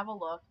in. We'll have a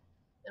look.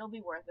 It'll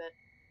be worth it.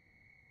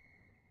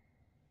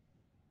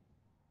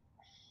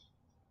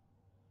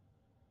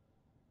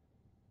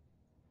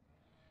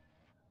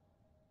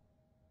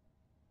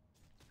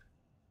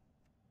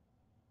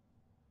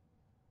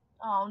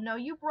 Oh no,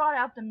 you brought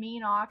out the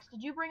mean ox.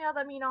 Did you bring out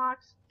the mean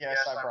ox? Yes,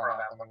 I brought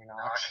out the mean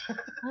ox.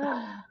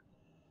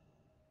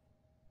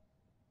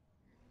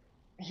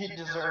 He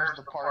deserves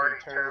the party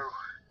too.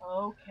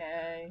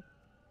 Okay.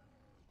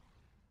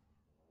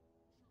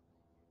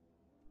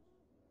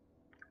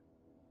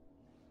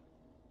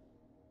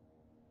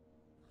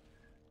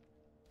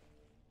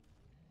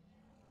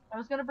 I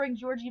was gonna bring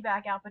Georgie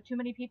back out, but too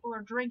many people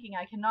are drinking.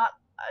 I cannot.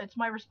 It's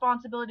my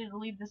responsibility to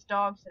leave this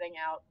dog sitting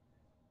out.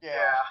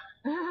 Yeah.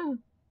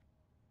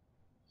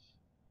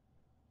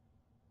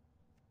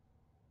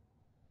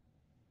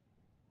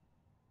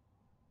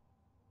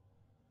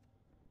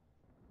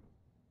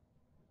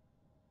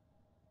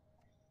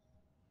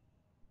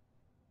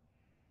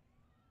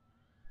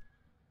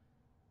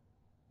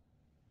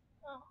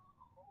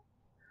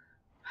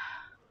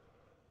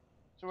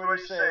 So what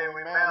do you say?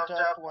 We mount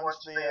up once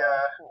we're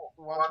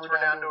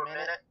down to a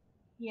minute?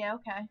 Yeah,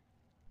 okay.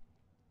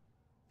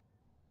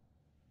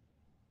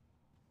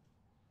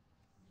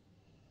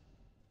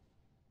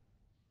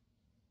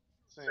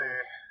 See.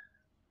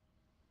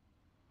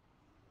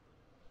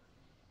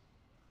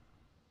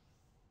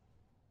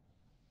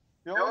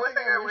 The only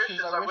thing I wish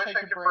is I wish I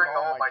could bring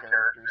all my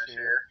characters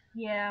here.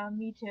 Yeah,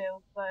 me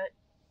too, but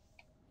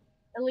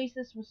at least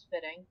this was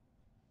fitting.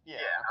 Yeah.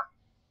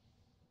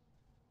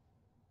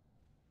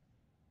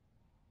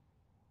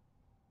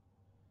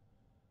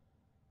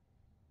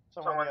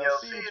 Someone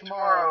yells, "See you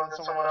tomorrow," and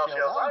then someone else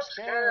yells, "I'm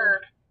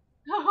scared."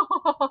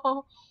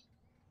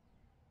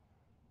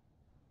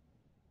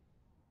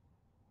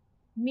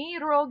 Me,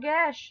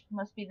 Rogesh,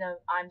 must be the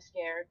I'm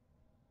scared.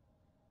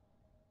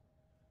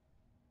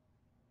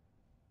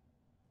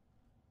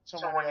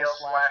 Someone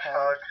yells,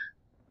 "/hug."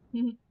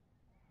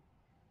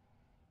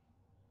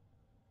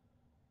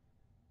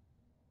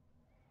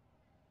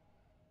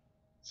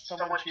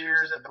 Someone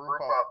cheers at the brew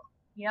pub.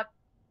 Yep.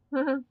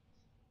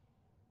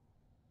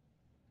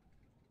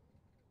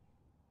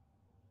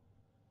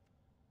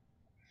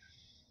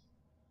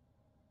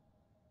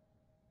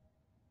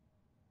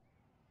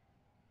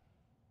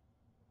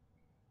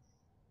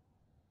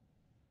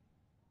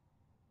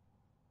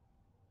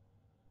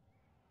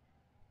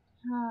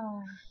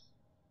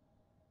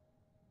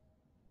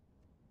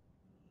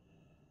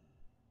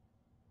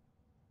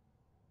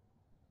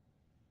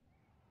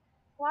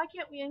 Why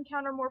can't we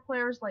encounter more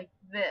players like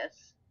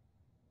this?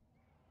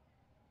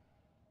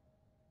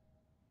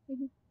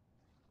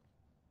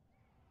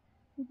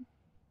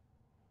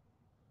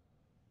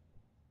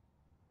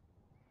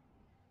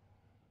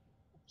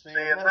 See,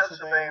 and that's the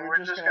thing, we're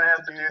just gonna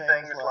have to do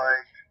things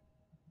like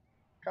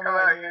come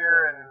out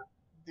here and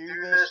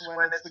do this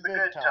when it's the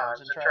good times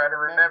and try to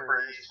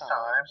remember these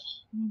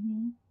times.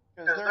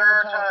 Because there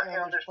are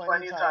times, there's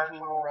plenty of times we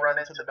will run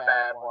into the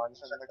bad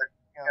ones and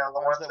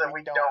the ones that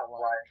we don't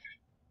like.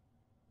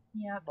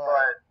 Yep.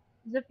 But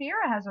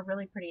Zafira has a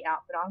really pretty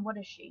outfit on. What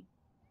is she?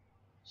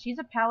 She's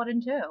a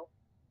paladin too.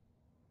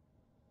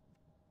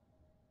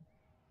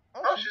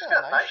 Oh, she's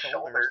got nice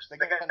shoulders. They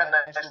got kind of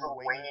nice little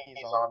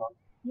wingies on them.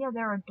 Yeah,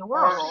 they're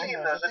adorable. Oh, I've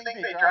seen those. I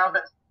think they drop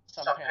in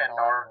some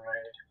Pandaren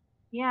raid.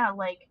 Yeah,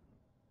 like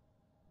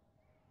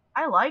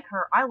I like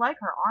her. I like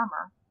her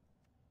armor.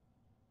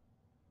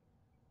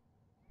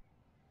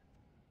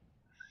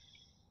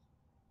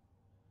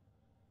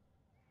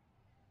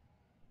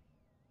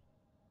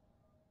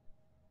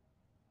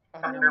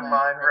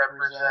 Undermine,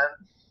 represent.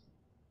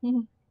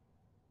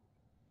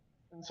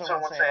 And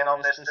someone saying, "I'll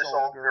miss this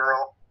old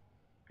girl."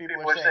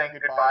 People are saying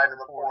goodbye to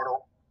the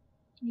portal.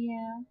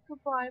 Yeah,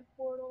 goodbye,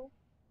 portal.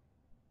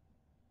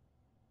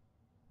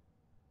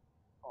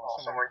 Oh,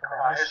 someone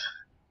cries.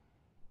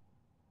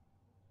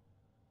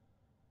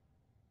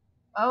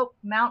 Oh,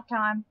 mount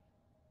time.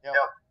 Yep.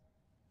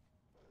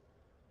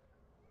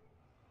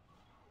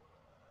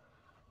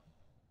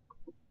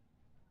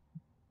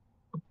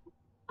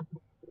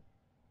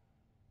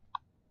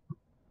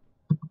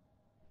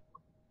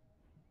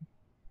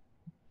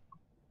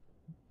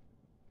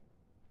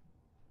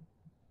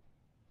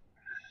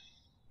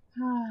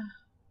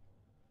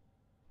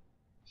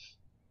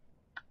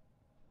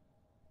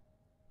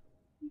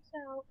 Peace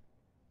out.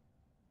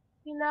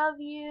 We love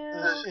you.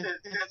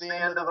 It's the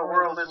end of the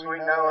world as we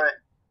know it.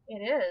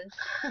 It is.